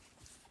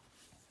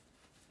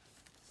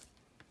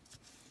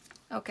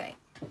 Okay,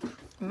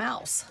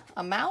 mouse.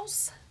 A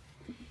mouse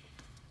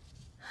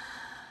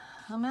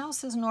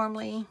is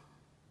normally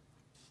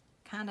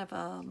kind of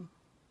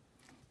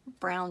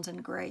browns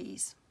and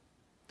grays.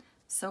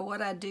 So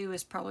what I do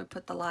is probably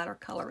put the lighter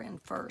color in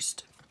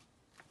first.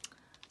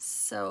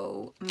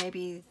 So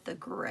maybe the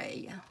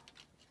gray.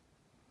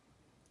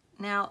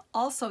 Now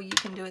also you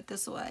can do it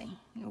this way.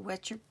 You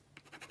wet your,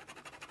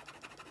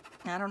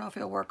 now, I don't know if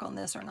it'll work on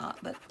this or not,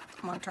 but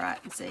I'm going to try it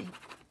and see.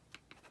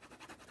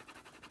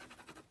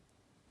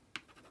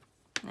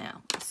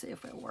 Now, let's see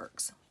if it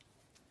works.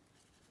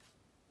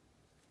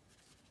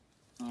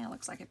 Yeah, it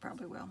looks like it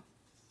probably will.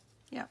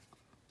 Yep.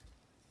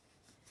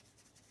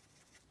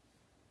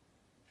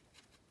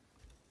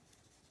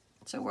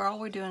 So all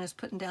we're doing is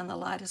putting down the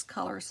lightest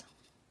colors.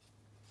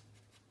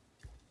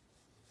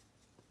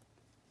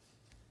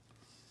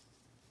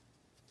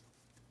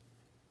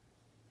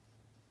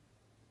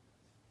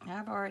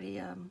 I've already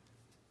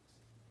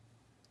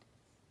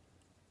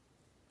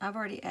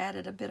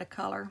added a bit of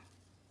color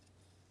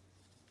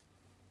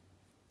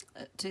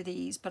to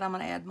these, but I'm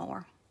going to add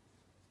more.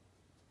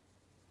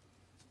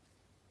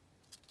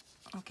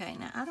 Okay,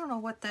 now I don't know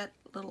what that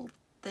little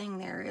thing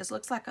there is.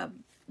 Looks like a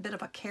bit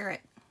of a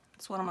carrot.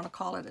 That's what I'm going to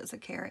call it, as a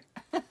carrot.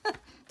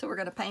 So we're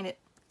going to paint it.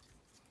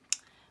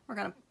 We're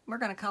going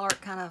to color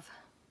it kind of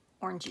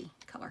orangey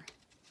color.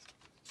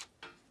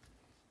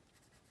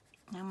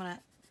 Now I'm going to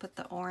put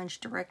the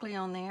orange directly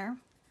on there.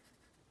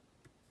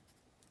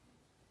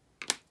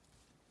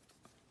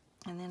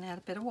 And then add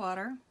a bit of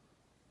water.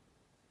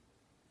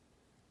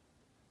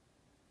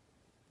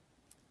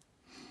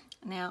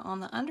 Now on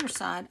the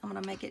underside, I'm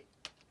going to make it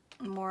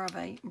more of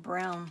a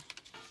brown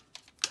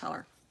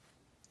color.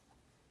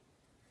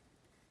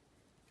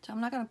 So I'm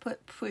not going to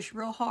push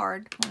real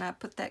hard when I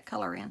put that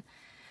color in.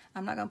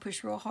 I'm not going to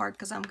push real hard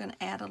because I'm going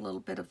to add a little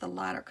bit of the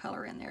lighter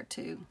color in there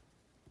too.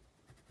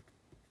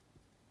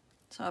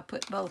 So I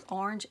put both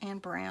orange and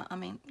brown,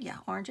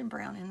 orange and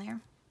brown in there.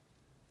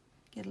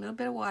 Get a little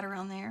bit of water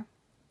on there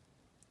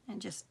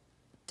and just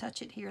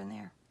touch it here and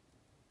there.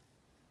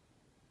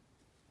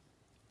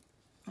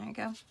 There you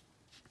go.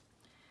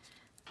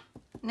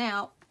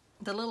 Now,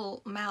 the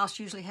little mouse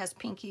usually has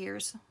pink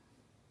ears.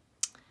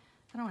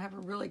 I don't have a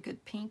really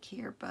good pink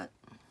here, but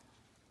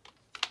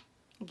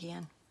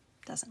again,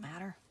 doesn't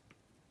matter.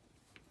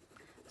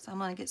 So I'm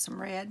going to get some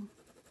red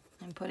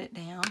and put it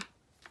down.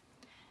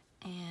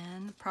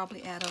 And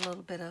probably add a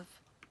little bit of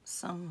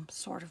some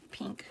sort of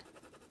pink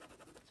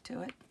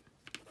to it.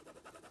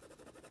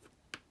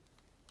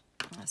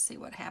 Let's see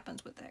what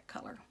happens with that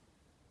color.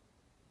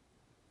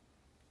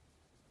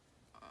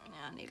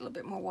 Now I need a little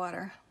bit more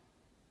water.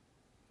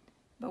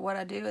 But what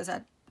I do is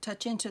I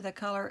touch into the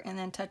color and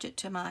then touch it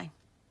to my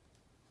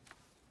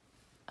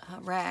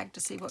rag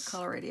to see what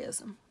color it is,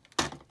 and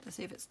to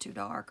see if it's too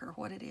dark or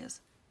what it is.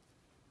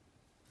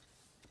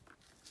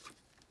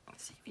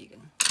 Let's see if you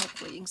can,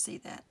 hopefully you can see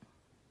that.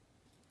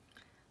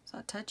 So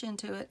I touch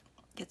into it,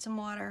 get some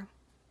water.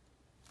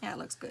 Yeah, it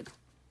looks good.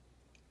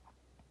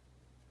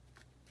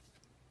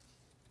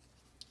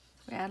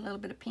 We add a little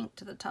bit of pink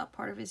to the top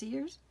part of his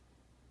ears.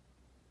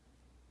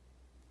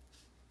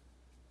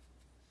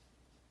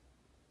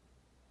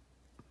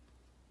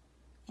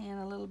 And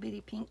a little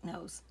bitty pink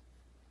nose.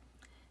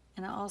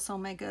 And I also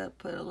may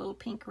put a little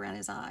pink around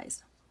his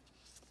eyes.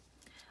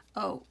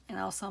 Oh, and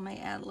I also may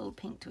add a little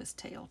pink to his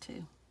tail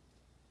too.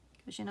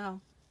 Because you know,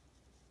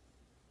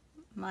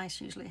 mice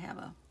usually have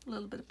a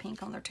little bit of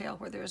pink on their tail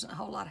where there isn't a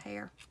whole lot of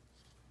hair.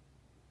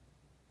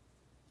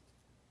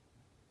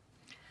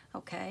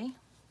 Okay.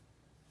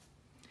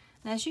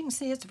 Now as you can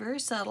see, it's very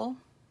subtle.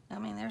 I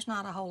mean, there's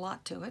not a whole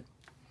lot to it.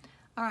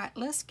 All right,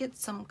 let's get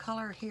some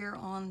color here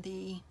on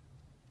the,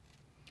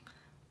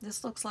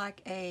 this looks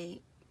like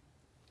a,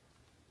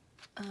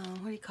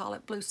 what do you call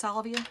it, blue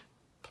salvia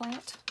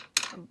plant,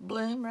 a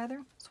bloom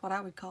rather, that's what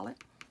I would call it.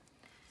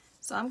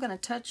 So I'm going to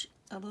touch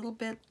a little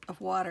bit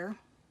of water,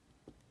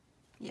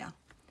 yeah,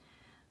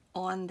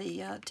 on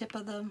the tip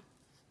of the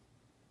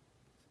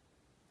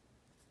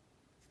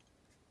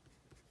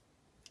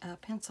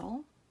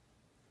pencil,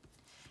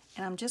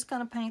 and I'm just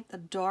going to paint the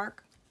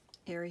dark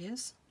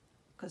areas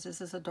because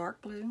this is a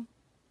dark blue.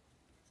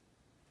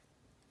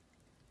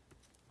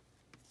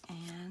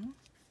 And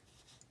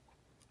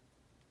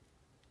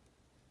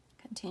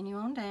continue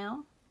on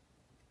down,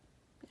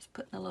 just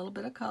putting a little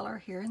bit of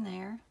color here and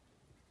there.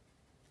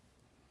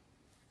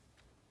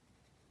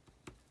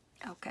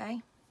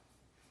 Okay,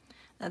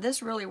 now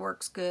this really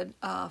works good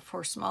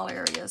for small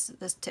areas,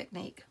 this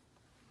technique.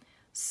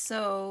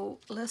 So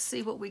let's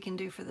see what we can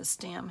do for the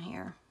stem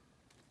here.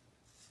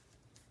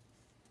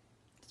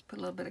 Let's put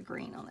a little bit of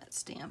green on that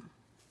stem.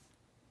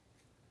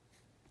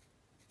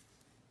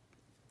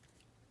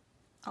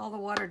 All the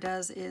water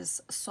does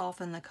is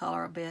soften the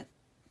color a bit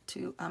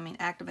to,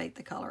 activate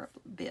the color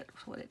a bit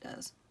is what it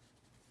does.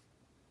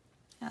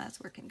 Yeah, that's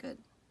working good.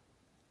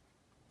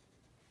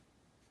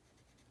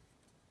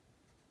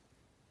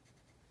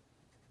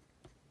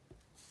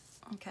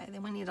 Okay,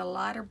 then we need a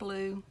lighter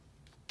blue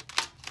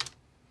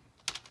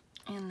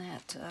in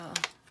that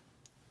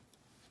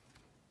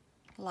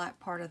light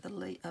part of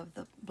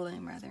the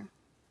bloom rather.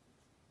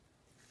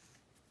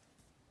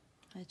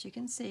 As you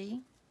can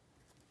see,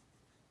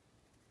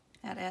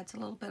 that adds a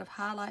little bit of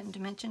highlight and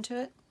dimension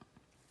to it.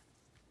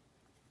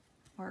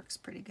 Works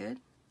pretty good.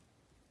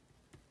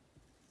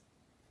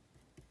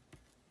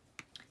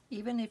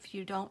 Even if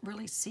you don't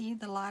really see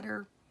the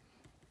lighter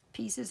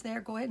pieces there,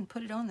 go ahead and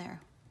put it on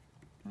there.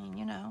 I mean,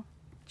 you know,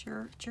 it's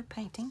your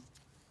painting.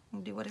 You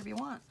can do whatever you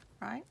want,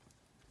 right?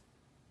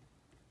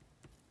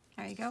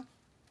 There you go.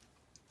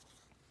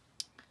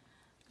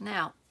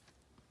 Now,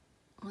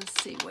 let's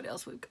see what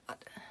else we've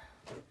got.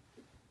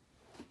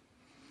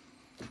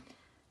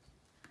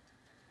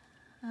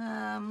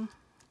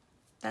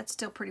 That's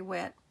still pretty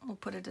wet. We'll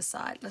put it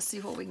aside. Let's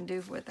see what we can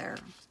do with our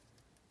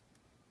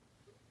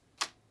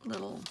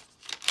little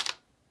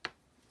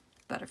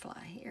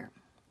butterfly here.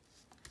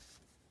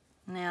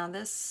 Now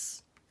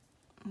this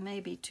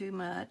may be too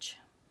much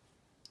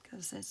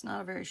because it's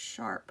not a very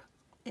sharp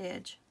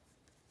edge.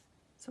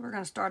 So we're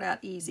going to start out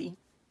easy.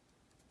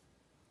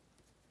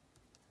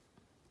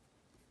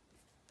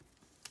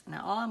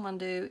 Now all I'm going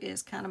to do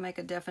is kind of make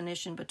a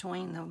definition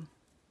between them.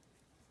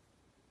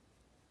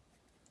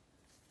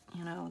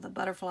 You know, the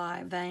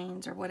butterfly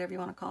veins or whatever you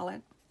want to call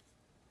it,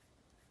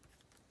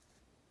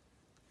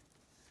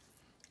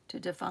 to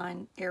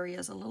define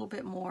areas a little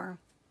bit more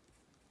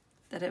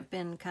that have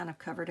been kind of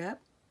covered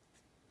up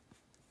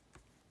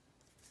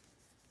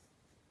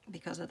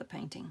because of the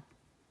painting,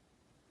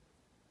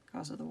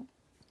 because of the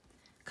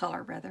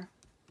color rather.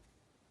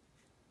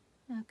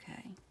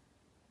 Okay,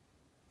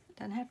 it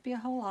doesn't have to be a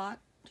whole lot,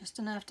 just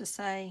enough to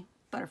say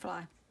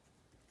butterfly.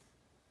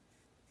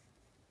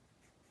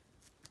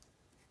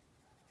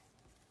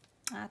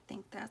 I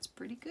think that's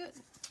pretty good.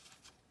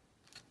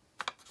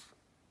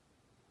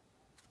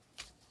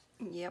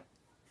 Yep,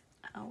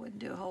 I wouldn't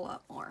do a whole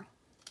lot more.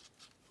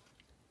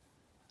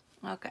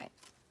 Okay,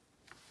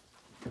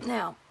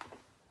 now,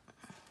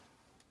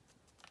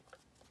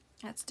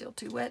 that's still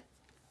too wet.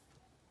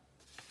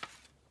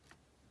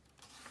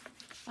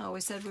 Oh, we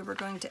said we were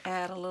going to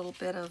add a little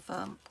bit of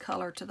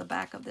color to the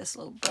back of this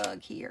little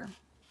bug here.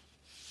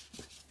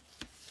 Get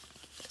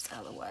this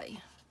out of the way.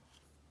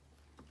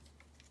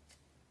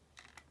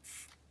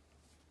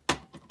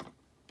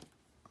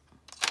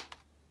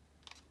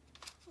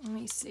 Let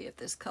me see if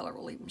this color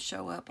will even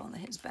show up on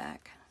his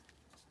back.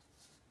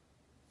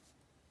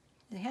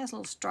 He has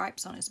little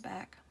stripes on his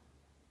back.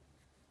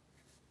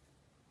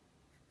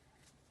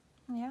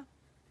 Yeah,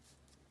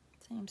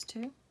 seems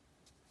to.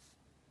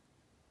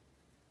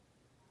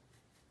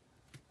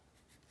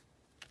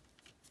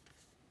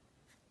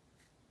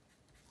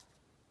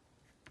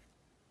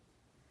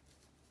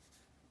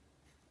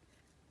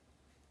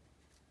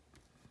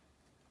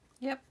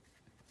 Yep,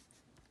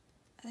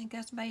 I think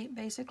that's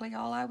basically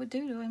all I would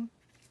do to him.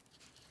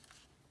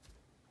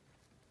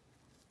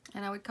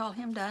 And I would call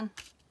him done.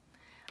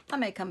 I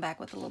may come back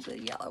with a little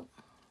bit of yellow.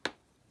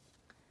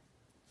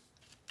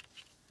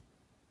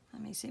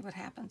 Let me see what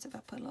happens if I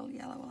put a little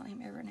yellow on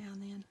him every now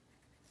and then.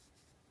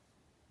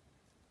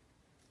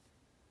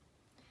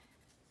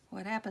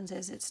 what happens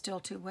is it's still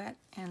too wet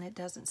and it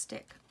doesn't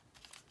stick.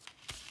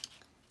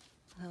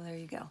 So there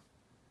you go.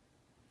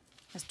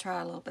 Let's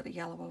try a little bit of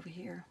yellow over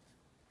here.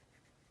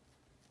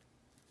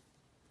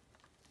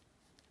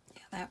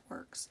 Yeah, that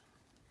works.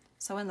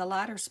 So in the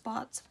lighter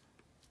spots,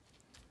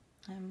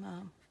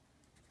 I'm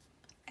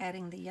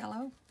adding the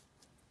yellow.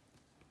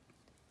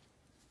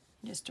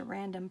 Just a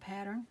random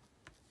pattern.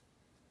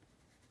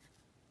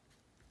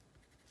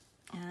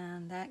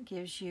 And that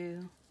gives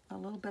you a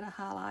little bit of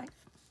highlight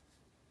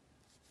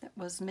that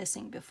was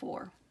missing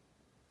before.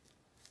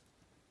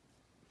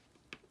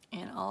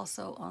 And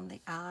also on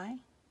the eye,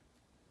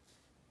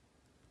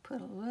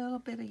 put a little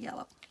bit of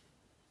yellow.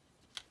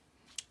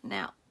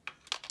 Now,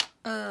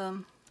 I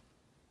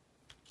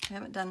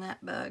haven't done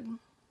that bug.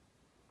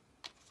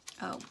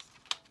 Oh,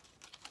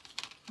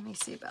 let me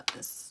see about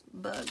this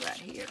bug right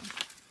here.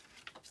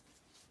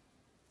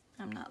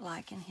 I'm not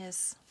liking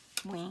his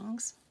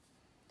wings.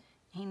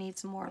 He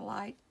needs more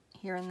light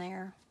here and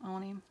there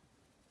on him.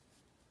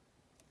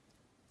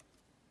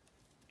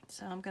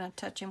 So I'm going to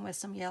touch him with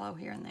some yellow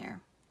here and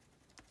there.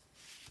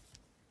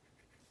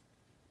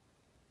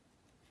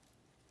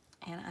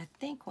 And I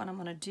think what I'm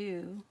going to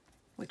do,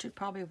 which would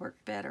probably work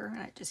better,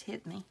 and it just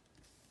hit me.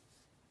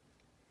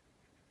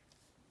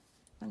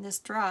 When this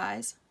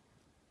dries,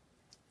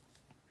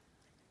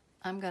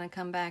 I'm going to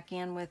come back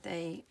in with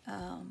a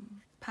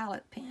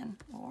palette pen,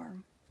 or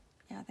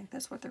yeah, I think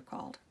that's what they're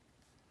called.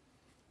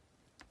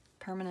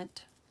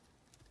 Permanent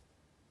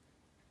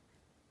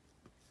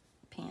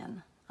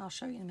pen. I'll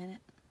show you in a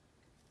minute.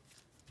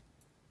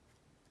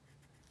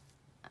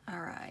 All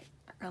right,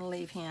 we're going to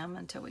leave him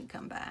until we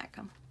come back.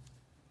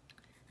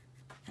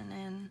 And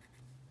then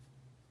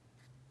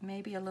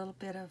maybe a little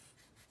bit of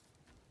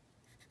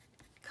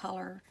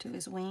color to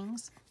his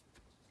wings.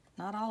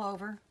 Not all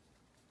over,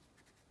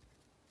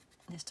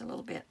 just a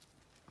little bit.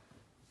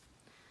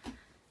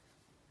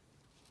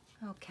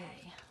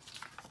 Okay,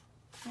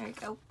 there you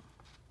go.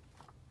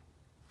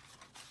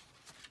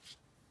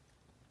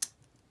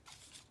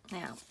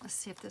 Now, let's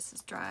see if this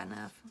is dry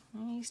enough.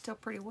 He's still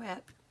pretty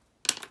wet.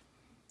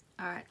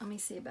 All right, let me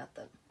see about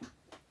the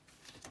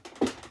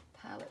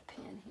palette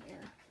pen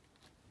here.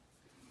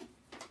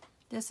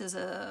 This is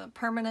a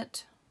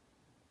permanent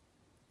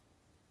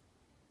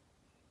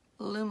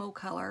Lumo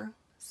color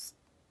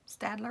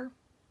Stadler.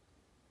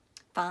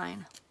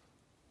 Fine.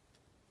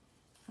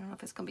 I don't know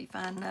if it's going to be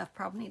fine enough.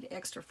 Probably need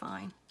extra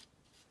fine.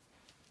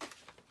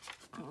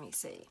 Let me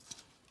see.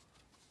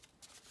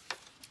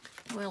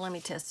 Well, let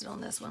me test it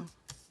on this one.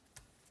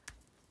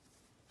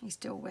 He's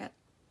still wet.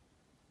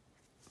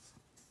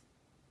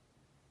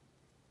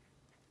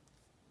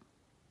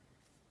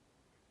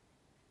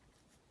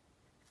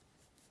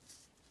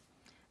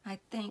 I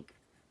think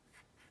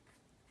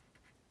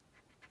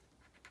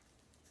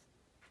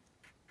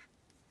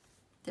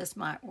this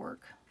might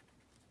work.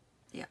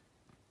 Yeah.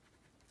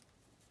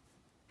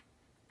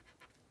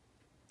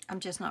 I'm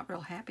just not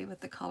real happy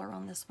with the color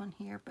on this one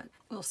here, but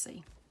we'll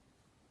see.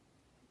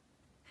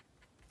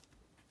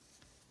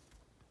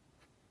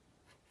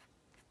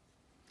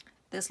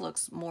 This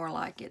looks more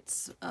like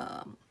it's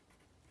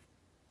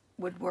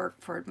would work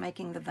for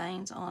making the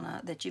veins on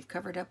a that you've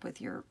covered up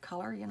with your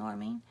color, you know what I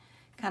mean?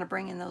 Kind of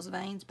bringing those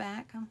veins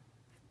back.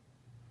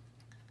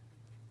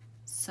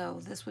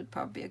 So this would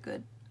probably be a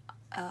good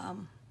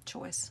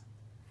choice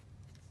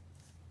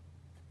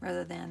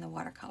rather than the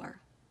watercolor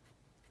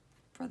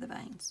for the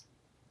veins.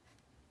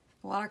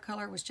 The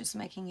watercolor was just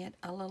making it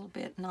a little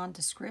bit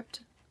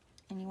nondescript,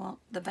 and you want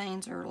the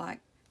veins are like,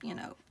 you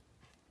know,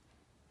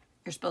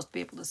 you're supposed to be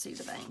able to see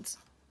the veins.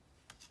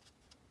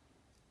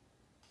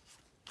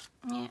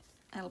 Yeah,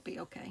 that'll be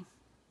okay.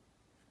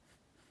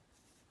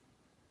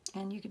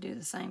 And you could do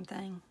the same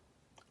thing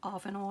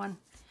off and on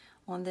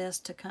this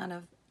to kind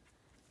of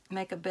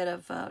make a bit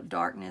of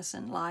darkness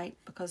and light,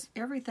 because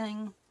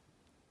everything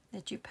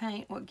that you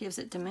paint, what gives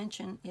it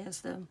dimension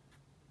is the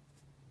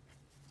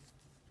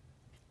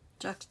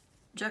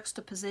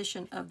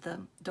juxtaposition of the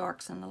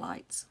darks and the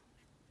lights.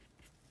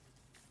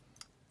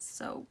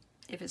 So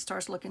if it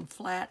starts looking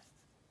flat,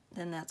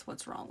 then that's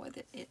what's wrong with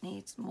it. It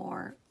needs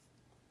more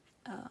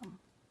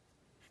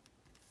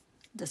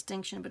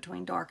distinction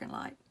between dark and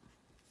light.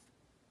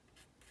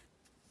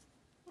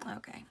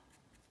 Okay.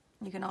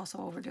 You can also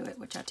overdo it,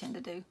 which I tend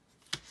to do.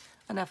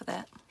 Enough of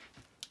that.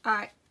 All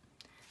right.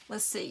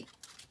 Let's see.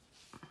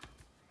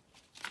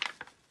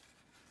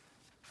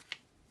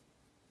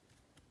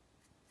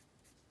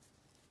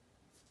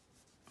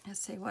 Let's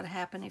see what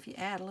happened if you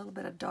add a little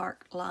bit of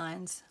dark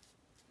lines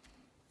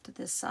to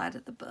this side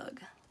of the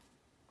bug.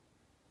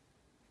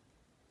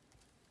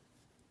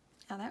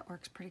 Now that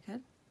works pretty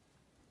good.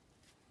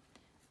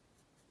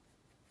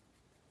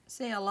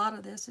 See, a lot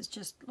of this is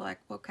just like,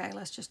 okay,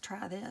 let's just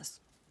try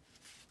this.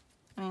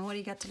 I mean, what do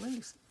you got to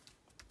lose?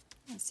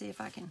 Let's see if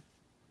I can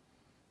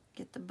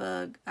get the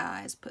bug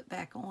eyes put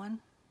back on.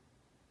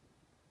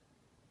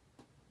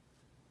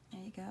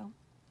 There you go.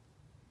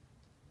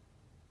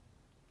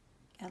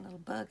 Got a little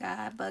bug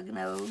eye, bug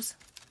nose.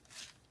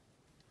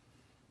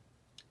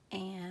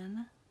 And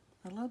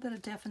a little bit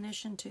of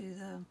definition to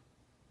the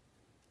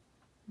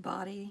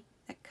body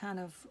that kind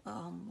of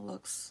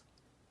looks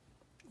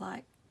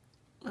like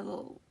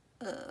little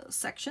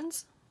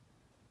sections.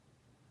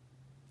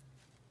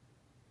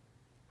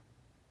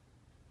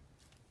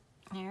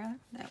 There,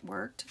 that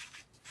worked.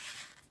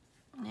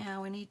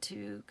 Now we need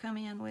to come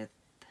in with,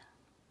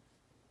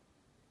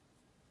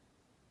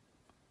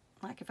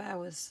 like if I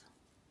was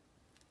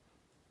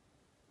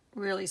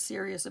really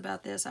serious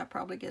about this, I'd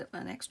probably get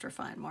an extra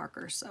fine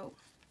marker. So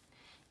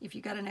if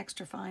you got an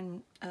extra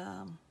fine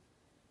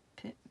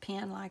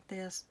pen like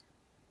this,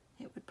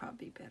 it would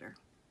probably be better.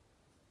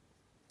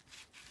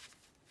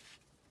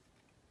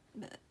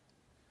 But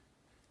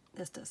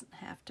this doesn't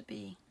have to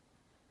be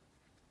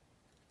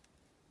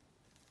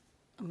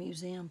a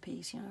museum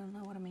piece, you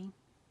know what I mean?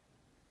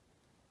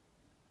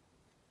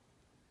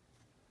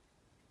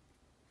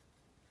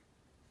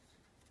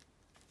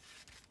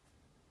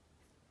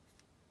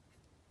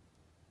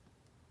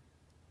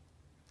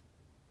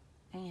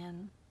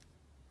 And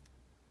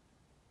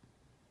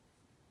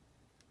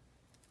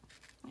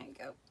there you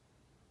go.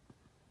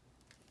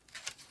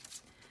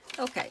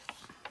 Okay.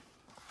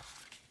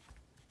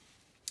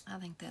 I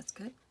think that's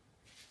good.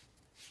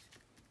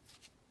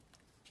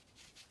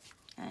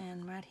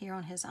 And right here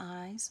on his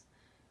eyes,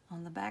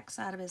 on the back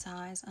side of his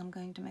eyes, I'm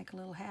going to make a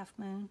little half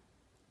moon,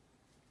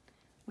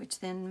 which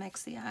then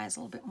makes the eyes a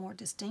little bit more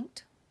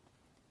distinct.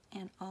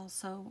 And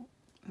also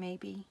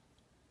maybe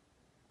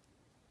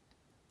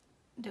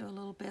do a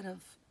little bit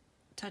of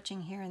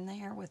touching here and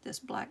there with this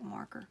black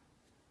marker.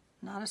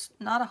 Not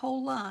a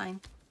whole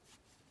line,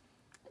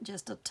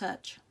 just a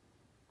touch.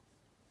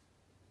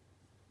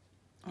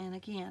 And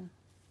again,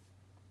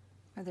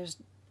 where there's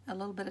a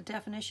little bit of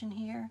definition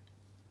here,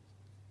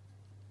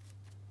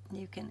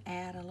 you can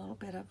add a little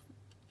bit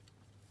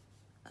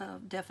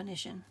of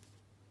definition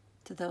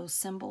to those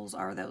symbols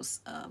or those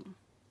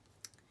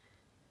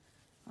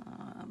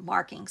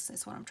markings,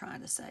 is what I'm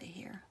trying to say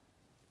here.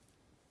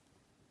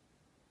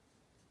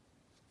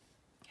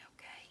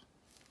 Okay.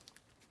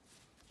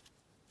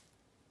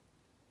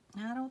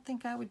 I don't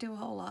think I would do a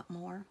whole lot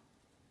more,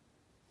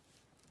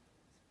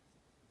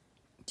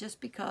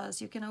 just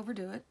because you can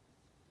overdo it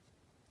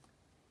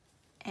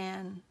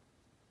and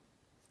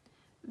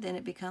then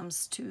it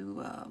becomes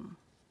too,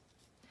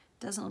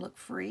 doesn't look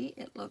free,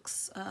 it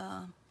looks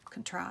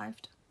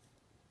contrived.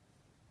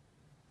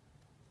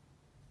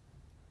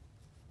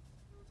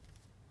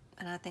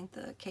 And I think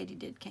the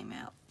katydid came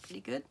out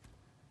pretty good.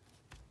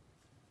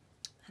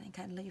 I think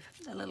I'd leave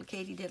the little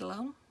katydid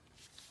alone.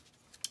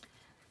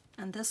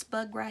 And this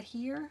bug right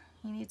here,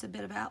 he needs a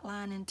bit of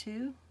outlining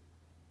too.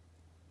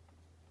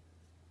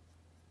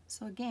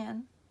 So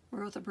again,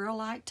 with a real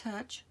light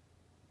touch,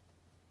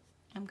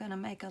 I'm going to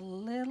make a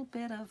little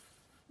bit of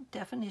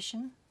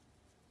definition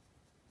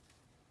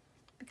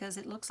because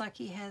it looks like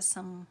he has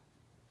some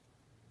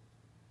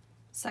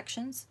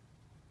sections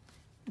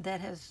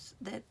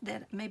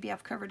that maybe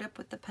I've covered up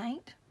with the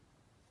paint.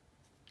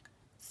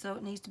 So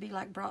it needs to be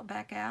like brought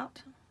back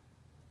out.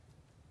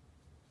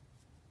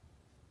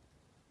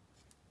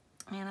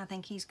 And I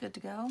think he's good to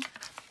go.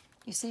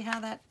 You see how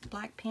that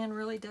black pen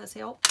really does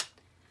help?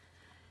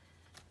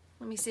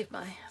 Let me see if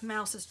my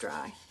mouse is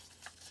dry.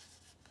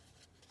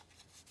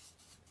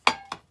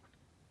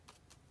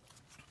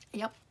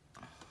 Yep.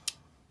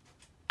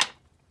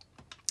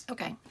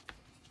 Okay.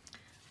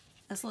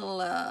 This little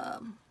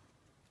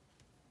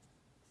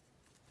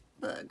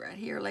bug right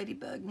here,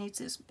 ladybug, needs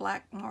his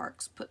black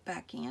marks put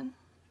back in.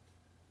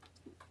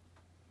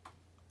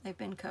 They've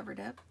been covered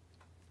up.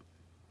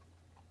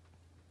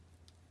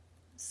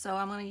 So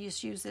I'm going to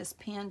just use this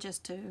pen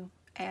just to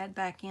add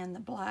back in the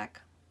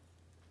black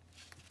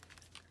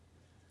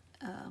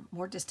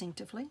more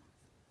distinctively.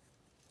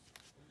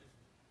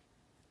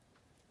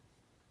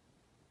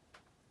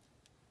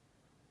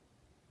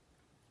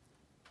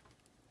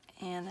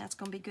 And that's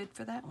going to be good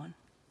for that one.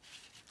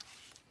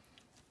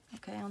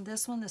 Okay, on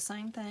this one, the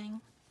same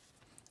thing.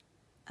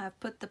 I've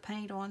put the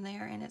paint on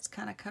there and it's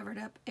kind of covered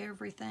up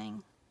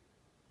everything.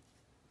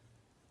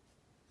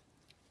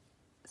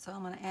 So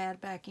I'm going to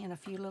add back in a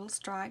few little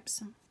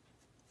stripes.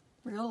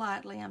 Real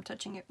lightly, I'm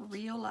touching it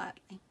real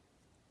lightly.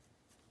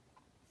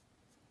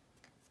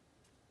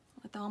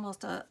 With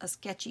almost a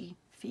sketchy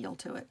feel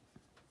to it.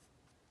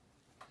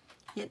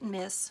 Hit and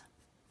miss,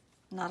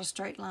 not a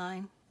straight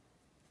line.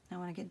 Now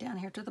when I get down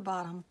here to the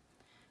bottom,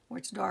 where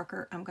it's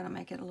darker, I'm going to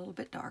make it a little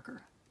bit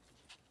darker.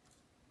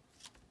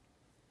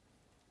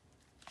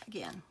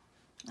 Again,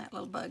 that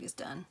little bug is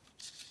done.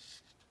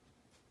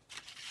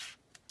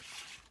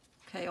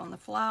 Okay, on the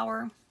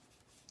flower,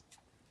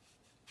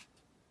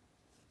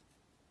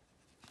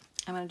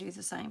 I'm going to do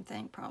the same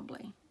thing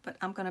probably, but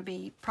I'm going to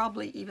be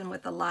probably even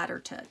with a lighter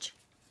touch.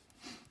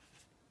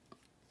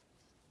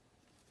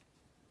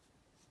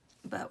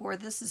 But where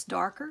this is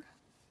darker,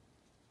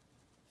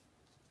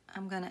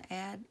 I'm going to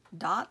add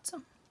dots.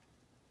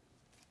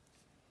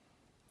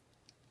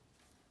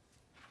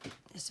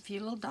 Just a few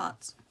little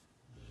dots.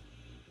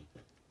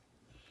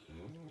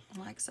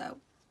 Like so.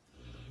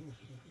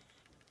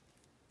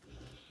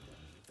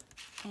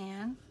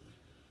 And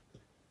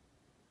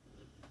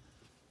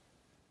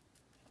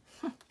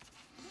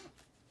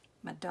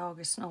My dog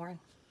is snoring.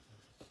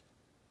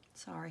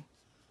 Sorry.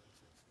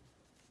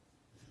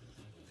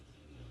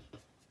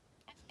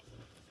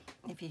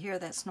 If you hear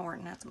that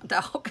snorting, that's my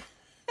dog.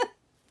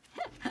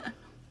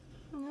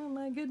 Oh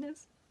my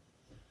goodness.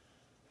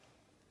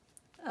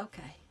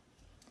 Okay.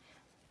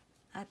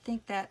 I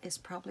think that is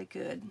probably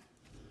good.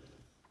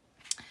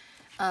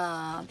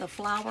 The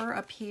flower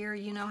up here,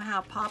 you know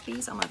how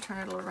poppies, I'm going to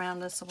turn it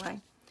around this way.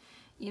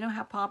 You know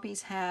how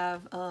poppies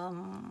have, I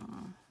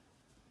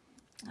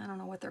don't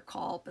know what they're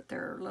called, but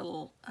they're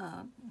little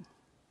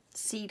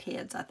seed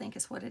heads, I think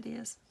is what it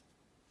is.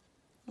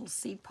 Little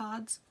seed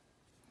pods.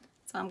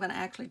 So I'm going to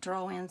actually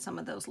draw in some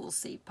of those little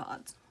seed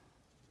pods.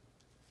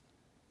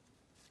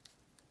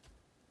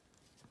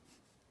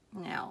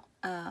 Now,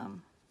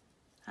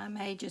 I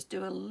may just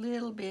do a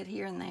little bit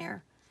here and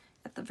there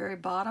at the very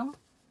bottom,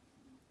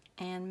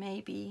 and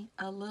maybe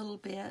a little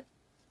bit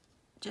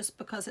just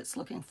because it's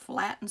looking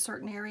flat in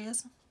certain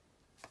areas.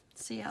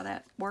 See how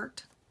that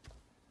worked?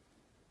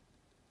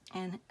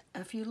 And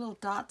a few little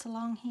dots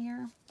along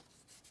here.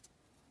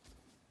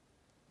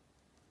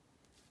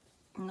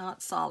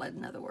 Not solid,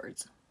 in other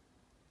words.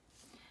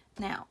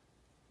 Now,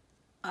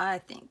 I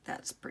think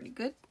that's pretty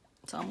good,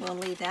 so I'm going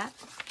to leave that.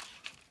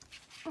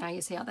 Now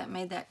you see how that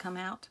made that come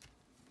out?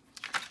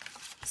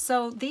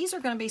 So these are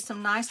going to be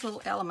some nice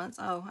little elements.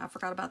 Oh, I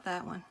forgot about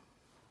that one.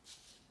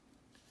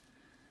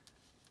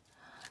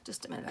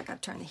 Just a minute, I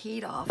got to turn the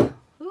heat off.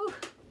 Ooh,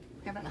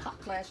 having a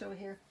hot flash over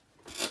here.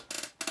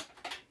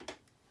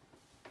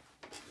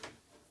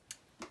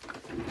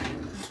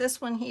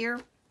 This one here,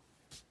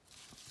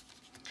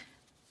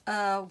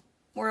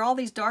 where all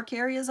these dark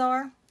areas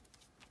are,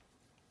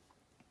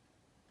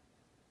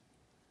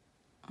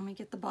 let me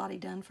get the body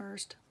done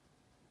first.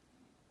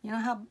 You know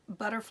how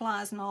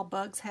butterflies and all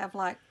bugs have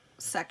like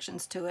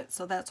sections to it,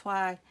 so that's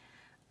why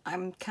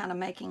I'm kind of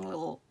making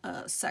little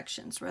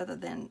sections rather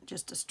than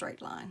just a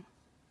straight line.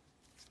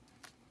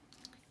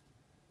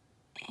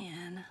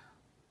 And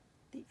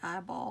the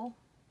eyeball.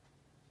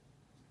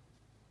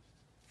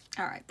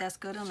 All right, that's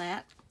good on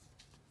that.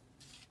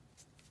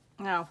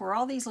 Now, where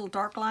all these little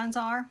dark lines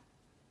are,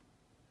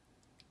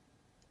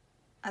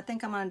 I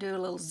think I'm going to do a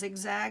little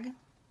zigzag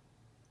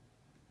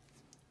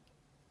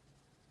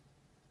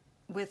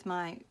with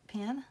my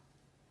pen,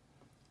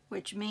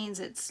 which means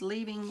it's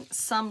leaving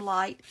some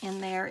light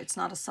in there. It's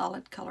not a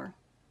solid color.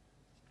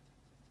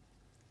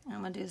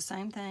 I'm going to do the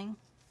same thing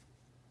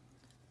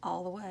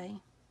all the way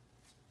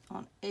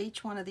on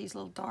each one of these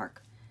little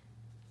dark,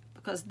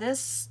 because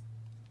this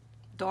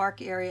dark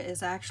area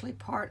is actually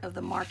part of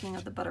the marking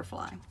of the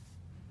butterfly.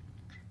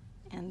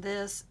 And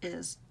this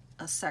is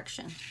a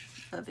section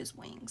of his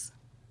wings.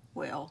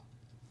 Well,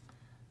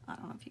 I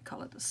don't know if you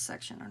call it a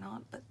section or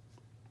not, but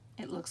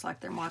it looks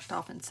like they're marked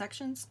off in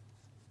sections.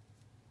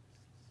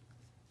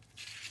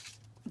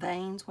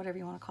 Veins, whatever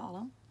you want to call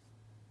them.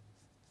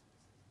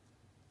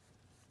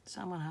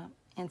 So I'm going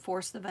to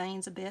enforce the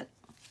veins a bit.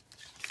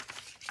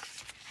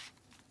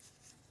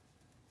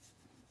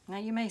 Now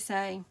you may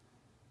say,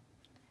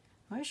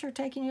 well, it's sure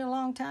taking you a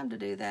long time to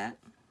do that.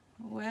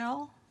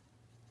 Well,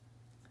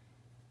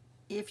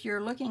 if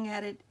you're looking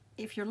at it,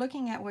 if you're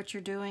looking at what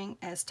you're doing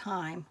as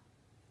time,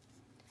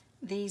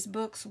 these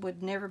books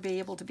would never be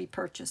able to be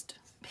purchased,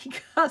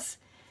 because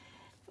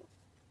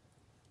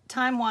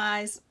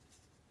time-wise,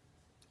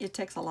 it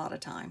takes a lot of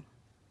time.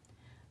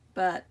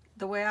 But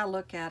the way I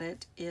look at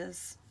it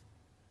is,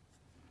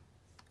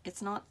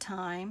 it's not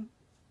time,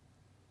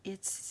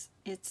 it's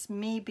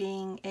me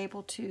being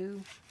able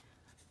to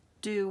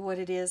do what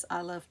it is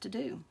I love to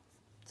do.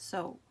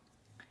 So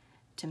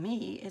to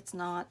me, it's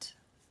not,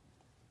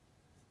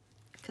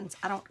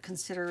 I don't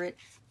consider it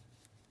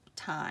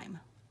time.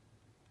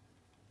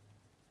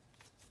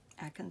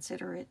 I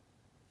consider it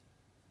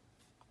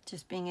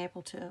just being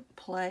able to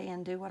play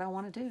and do what I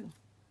want to do.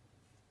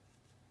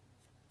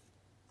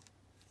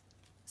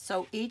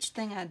 So each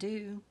thing I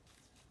do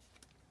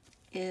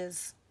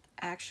is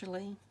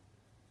actually,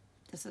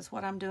 this is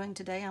what I'm doing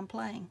today, I'm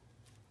playing.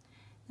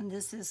 And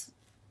this is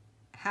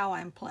how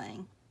I'm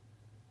playing.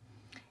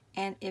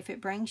 And if it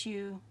brings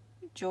you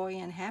joy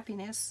and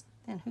happiness,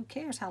 then who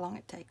cares how long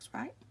it takes,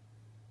 right?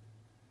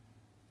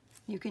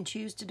 You can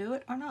choose to do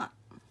it or not.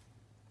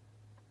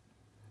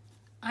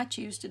 I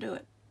choose to do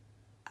it.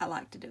 I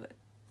like to do it.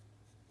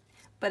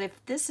 But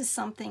if this is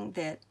something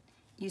that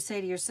you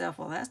say to yourself,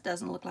 well, that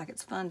doesn't look like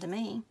it's fun to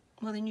me,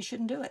 well, then you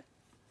shouldn't do it.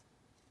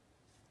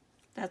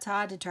 That's how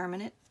I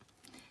determine it,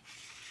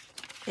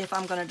 if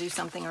I'm going to do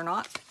something or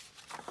not.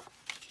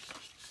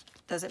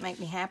 Does it make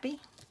me happy?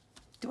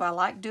 Do I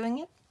like doing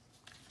it?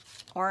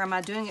 Or am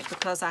I doing it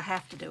because I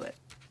have to do it?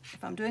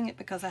 If I'm doing it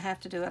because I have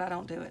to do it, I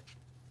don't do it.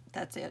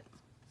 That's it.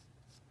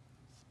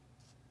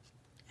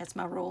 That's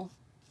my rule.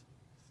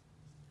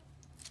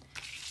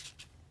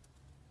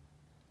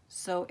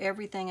 So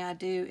everything I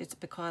do, it's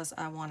because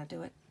I want to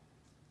do it.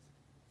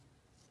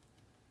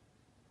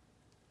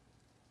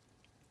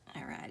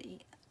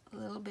 Alrighty, a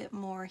little bit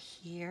more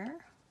here.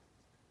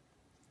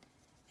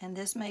 And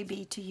this may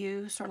be to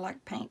you sort of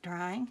like paint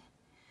drying.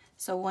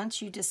 So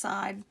once you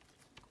decide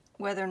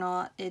whether or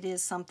not it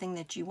is something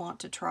that you want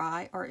to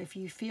try, or if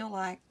you feel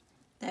like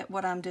that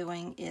what I'm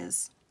doing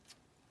is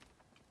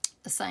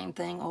the same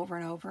thing over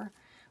and over,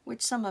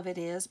 which some of it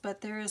is,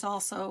 but there is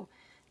also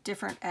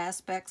different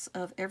aspects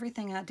of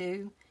everything I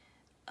do.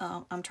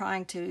 I'm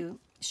trying to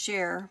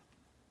share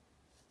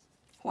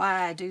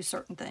why I do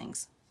certain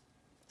things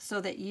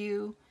so that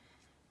you,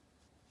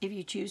 if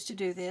you choose to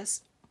do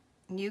this,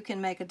 you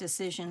can make a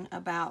decision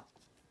about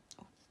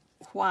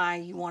why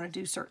you want to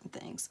do certain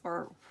things,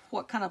 or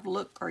what kind of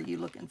look are you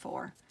looking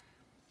for.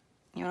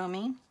 You know what I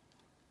mean?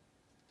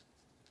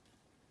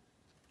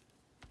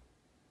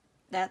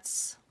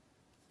 That's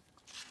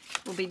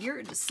will be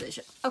your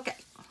decision. Okay.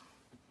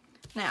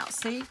 Now,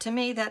 see, to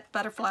me that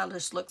butterfly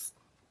just looks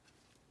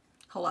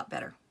a whole lot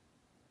better.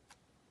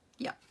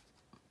 Yep.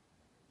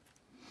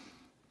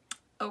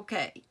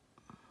 Okay.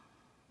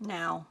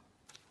 Now,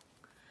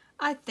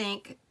 I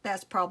think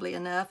that's probably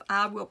enough.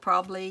 I will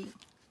probably,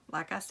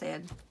 like I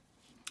said,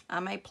 I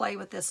may play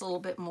with this a little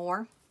bit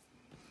more.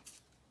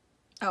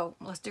 Oh,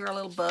 let's do our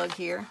little bug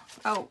here.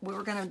 Oh, we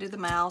were going to do the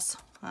mouse.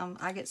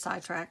 I get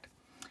sidetracked.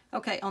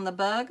 Okay, on the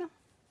bug,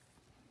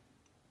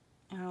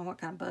 I don't know what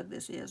kind of bug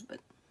this is, but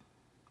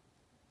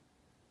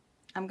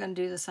I'm going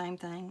to do the same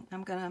thing.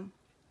 I'm going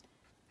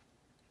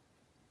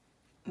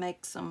to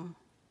make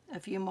a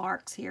few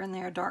marks here and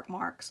there, dark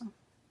marks,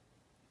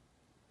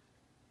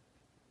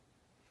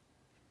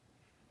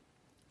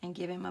 and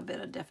give him a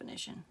bit of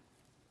definition.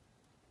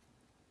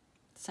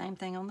 Same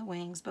thing on the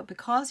wings, but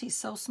because he's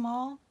so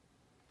small,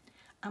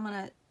 I'm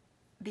going to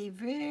be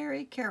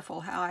very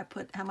careful how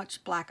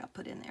much black I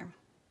put in there.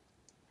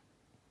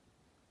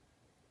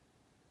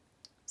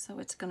 So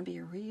it's going to be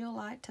a real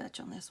light touch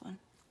on this one.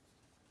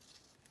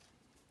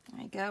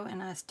 There you go,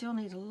 and I still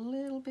need a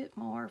little bit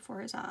more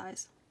for his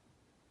eyes.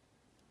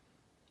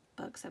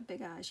 Bugs have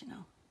big eyes, you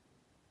know.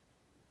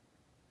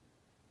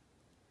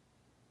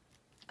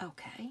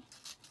 Okay.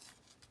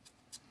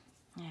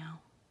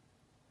 Now,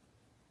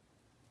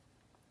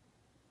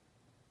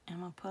 I'm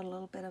going to put a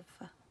little bit of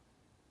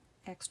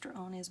extra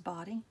on his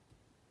body.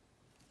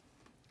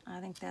 I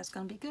think that's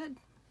going to be good.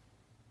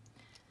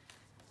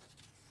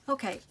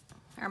 Okay,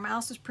 our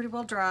mouse is pretty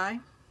well dry.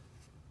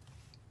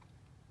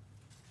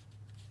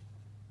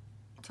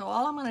 So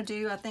all I'm going to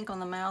do, I think, on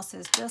the mouse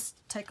is just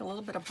take a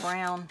little bit of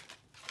brown.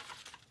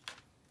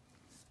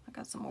 I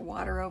got some more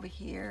water over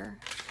here.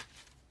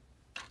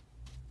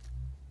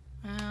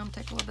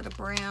 Take a little bit of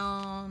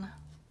brown.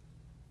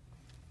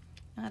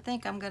 And I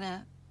think I'm going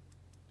to,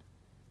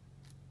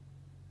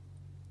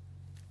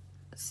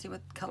 let's see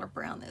what color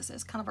brown this is.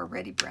 It's kind of a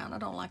reddy brown. I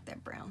don't like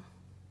that brown.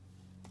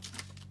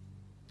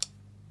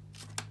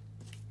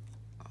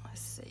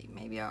 Let's see,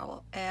 maybe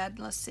I'll add,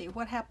 let's see,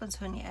 what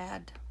happens when you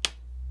add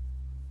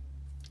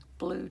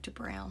blue to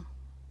brown?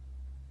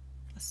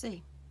 Let's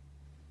see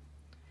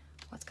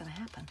what's going to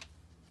happen.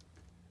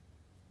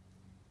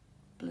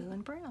 Blue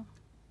and brown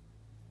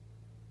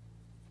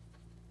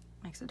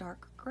makes a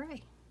darker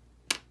gray.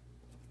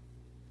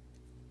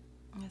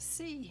 Let's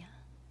see,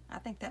 I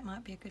think that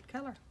might be a good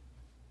color.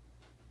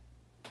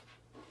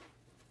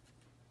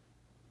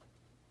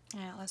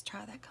 Yeah, let's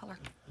try that color.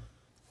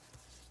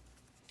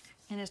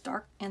 And it's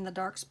dark in the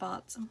dark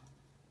spots.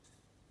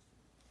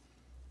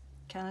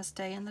 Kind of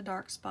stay in the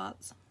dark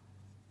spots.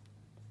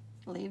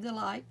 Leave the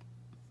light.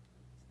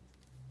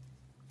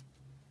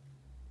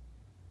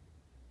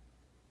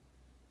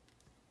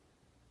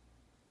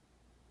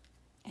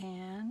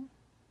 And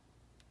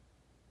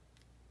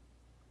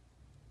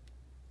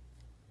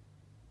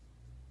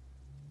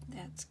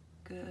that's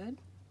good.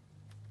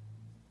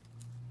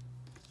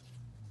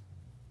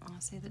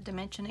 See the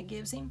dimension it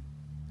gives him.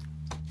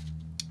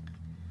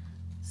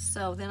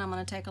 So then I'm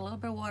going to take a little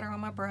bit of water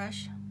on my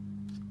brush,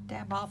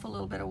 dab off a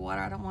little bit of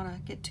water. I don't want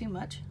to get too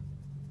much.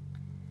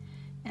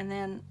 And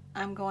then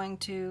I'm going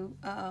to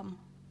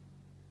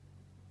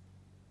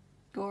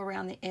go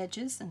around the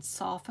edges and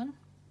soften.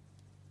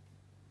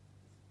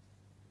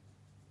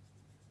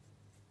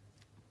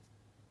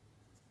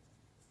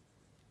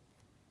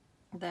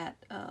 That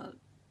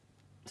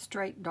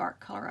straight dark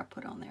color I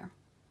put on there.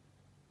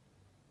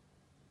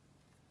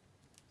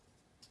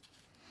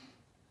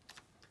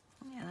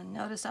 And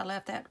notice I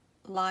left that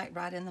light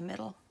right in the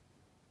middle.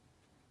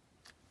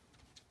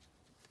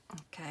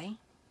 Okay.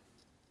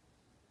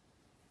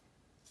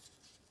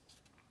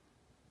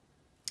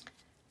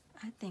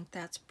 I think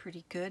that's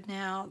pretty good.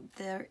 Now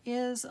there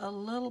is a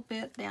little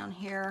bit down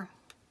here,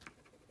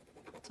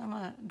 so I'm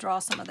going to draw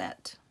some of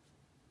that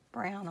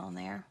brown on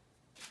there.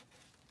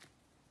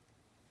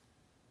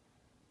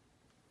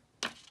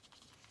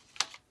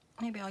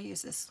 Maybe I'll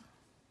use this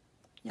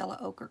yellow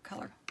ochre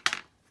color,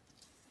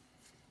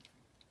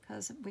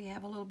 because we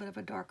have a little bit of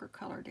a darker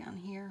color down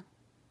here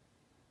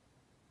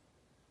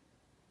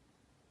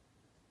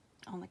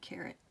on the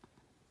carrot.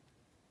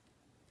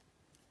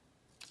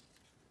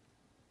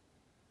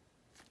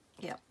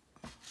 Yep.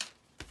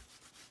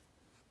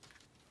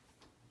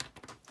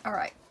 All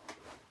right.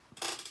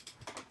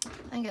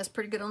 I think that's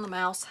pretty good on the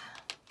mouse.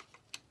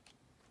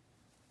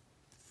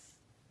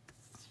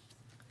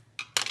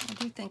 I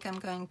do think I'm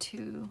going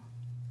to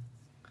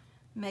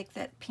make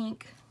that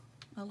pink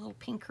a little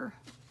pinker.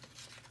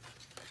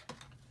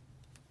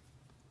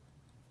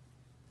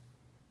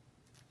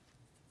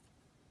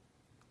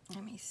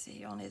 Let me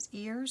see on his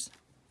ears.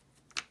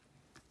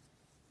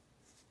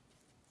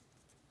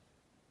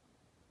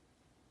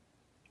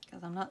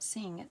 Because I'm not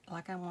seeing it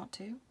like I want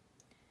to.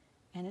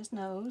 And his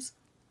nose.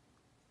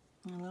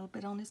 And a little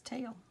bit on his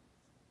tail.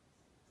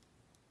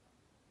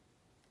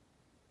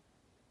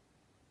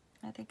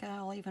 I think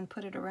I'll even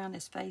put it around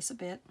his face a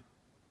bit.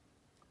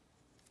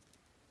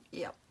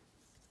 Yep.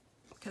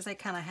 Because they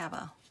kind of have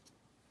a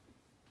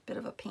bit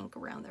of a pink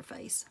around their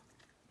face.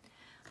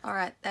 All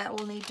right, that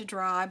will need to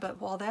dry,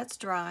 but while that's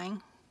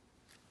drying,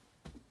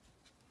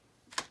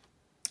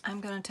 I'm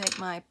going to take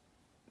my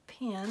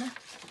pen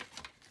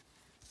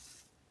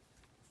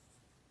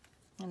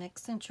and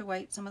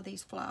accentuate some of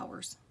these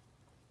flowers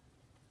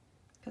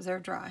because they're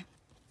dry.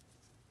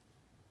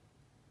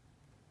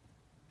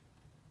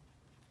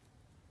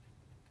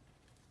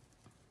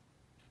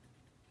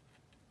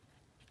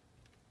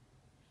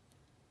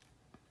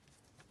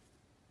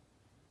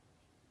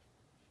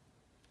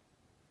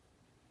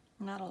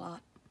 Not a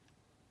lot.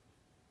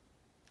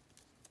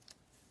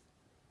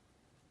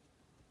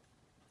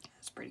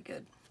 That's pretty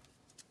good.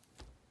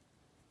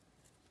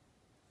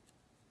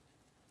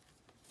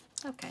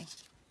 Okay.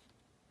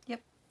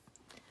 Yep.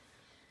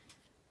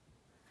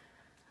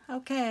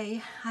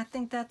 Okay, I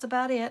think that's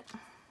about it.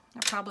 I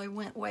probably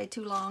went way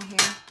too long here,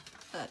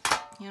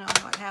 but you know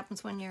what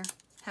happens when you're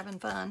having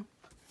fun.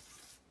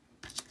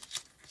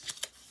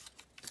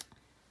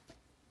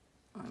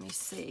 Let me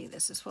see,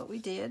 this is what we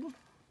did.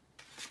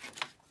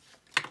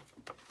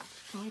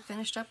 And we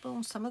finished up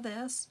on some of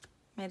this,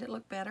 made it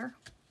look better,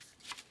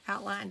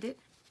 outlined it,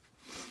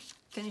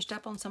 finished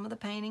up on some of the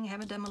painting.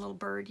 Haven't done my little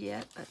bird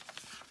yet, but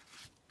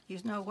you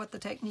know what the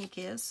technique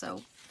is,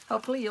 so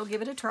hopefully you'll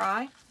give it a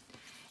try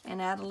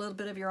and add a little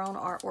bit of your own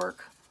artwork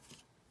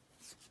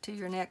to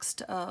your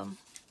next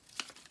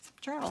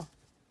journal.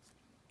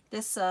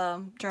 This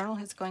journal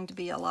is going to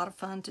be a lot of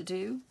fun to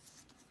do,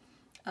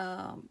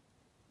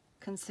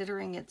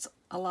 considering it's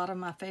a lot of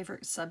my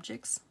favorite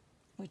subjects,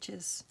 which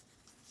is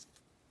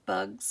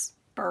bugs,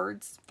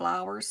 birds,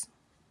 flowers,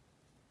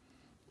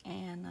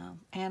 and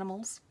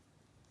animals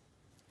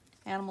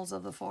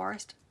of the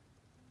forest.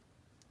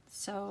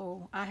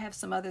 So I have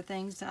some other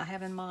things that I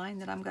have in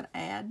mind that I'm going to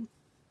add,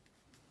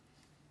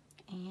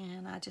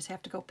 and I just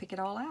have to go pick it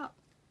all out.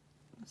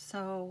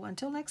 So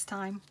until next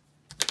time,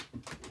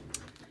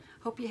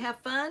 hope you have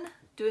fun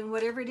doing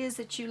whatever it is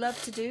that you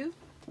love to do,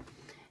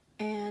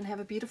 and have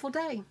a beautiful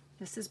day.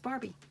 This is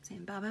Barbie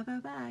saying bye bye bye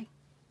bye.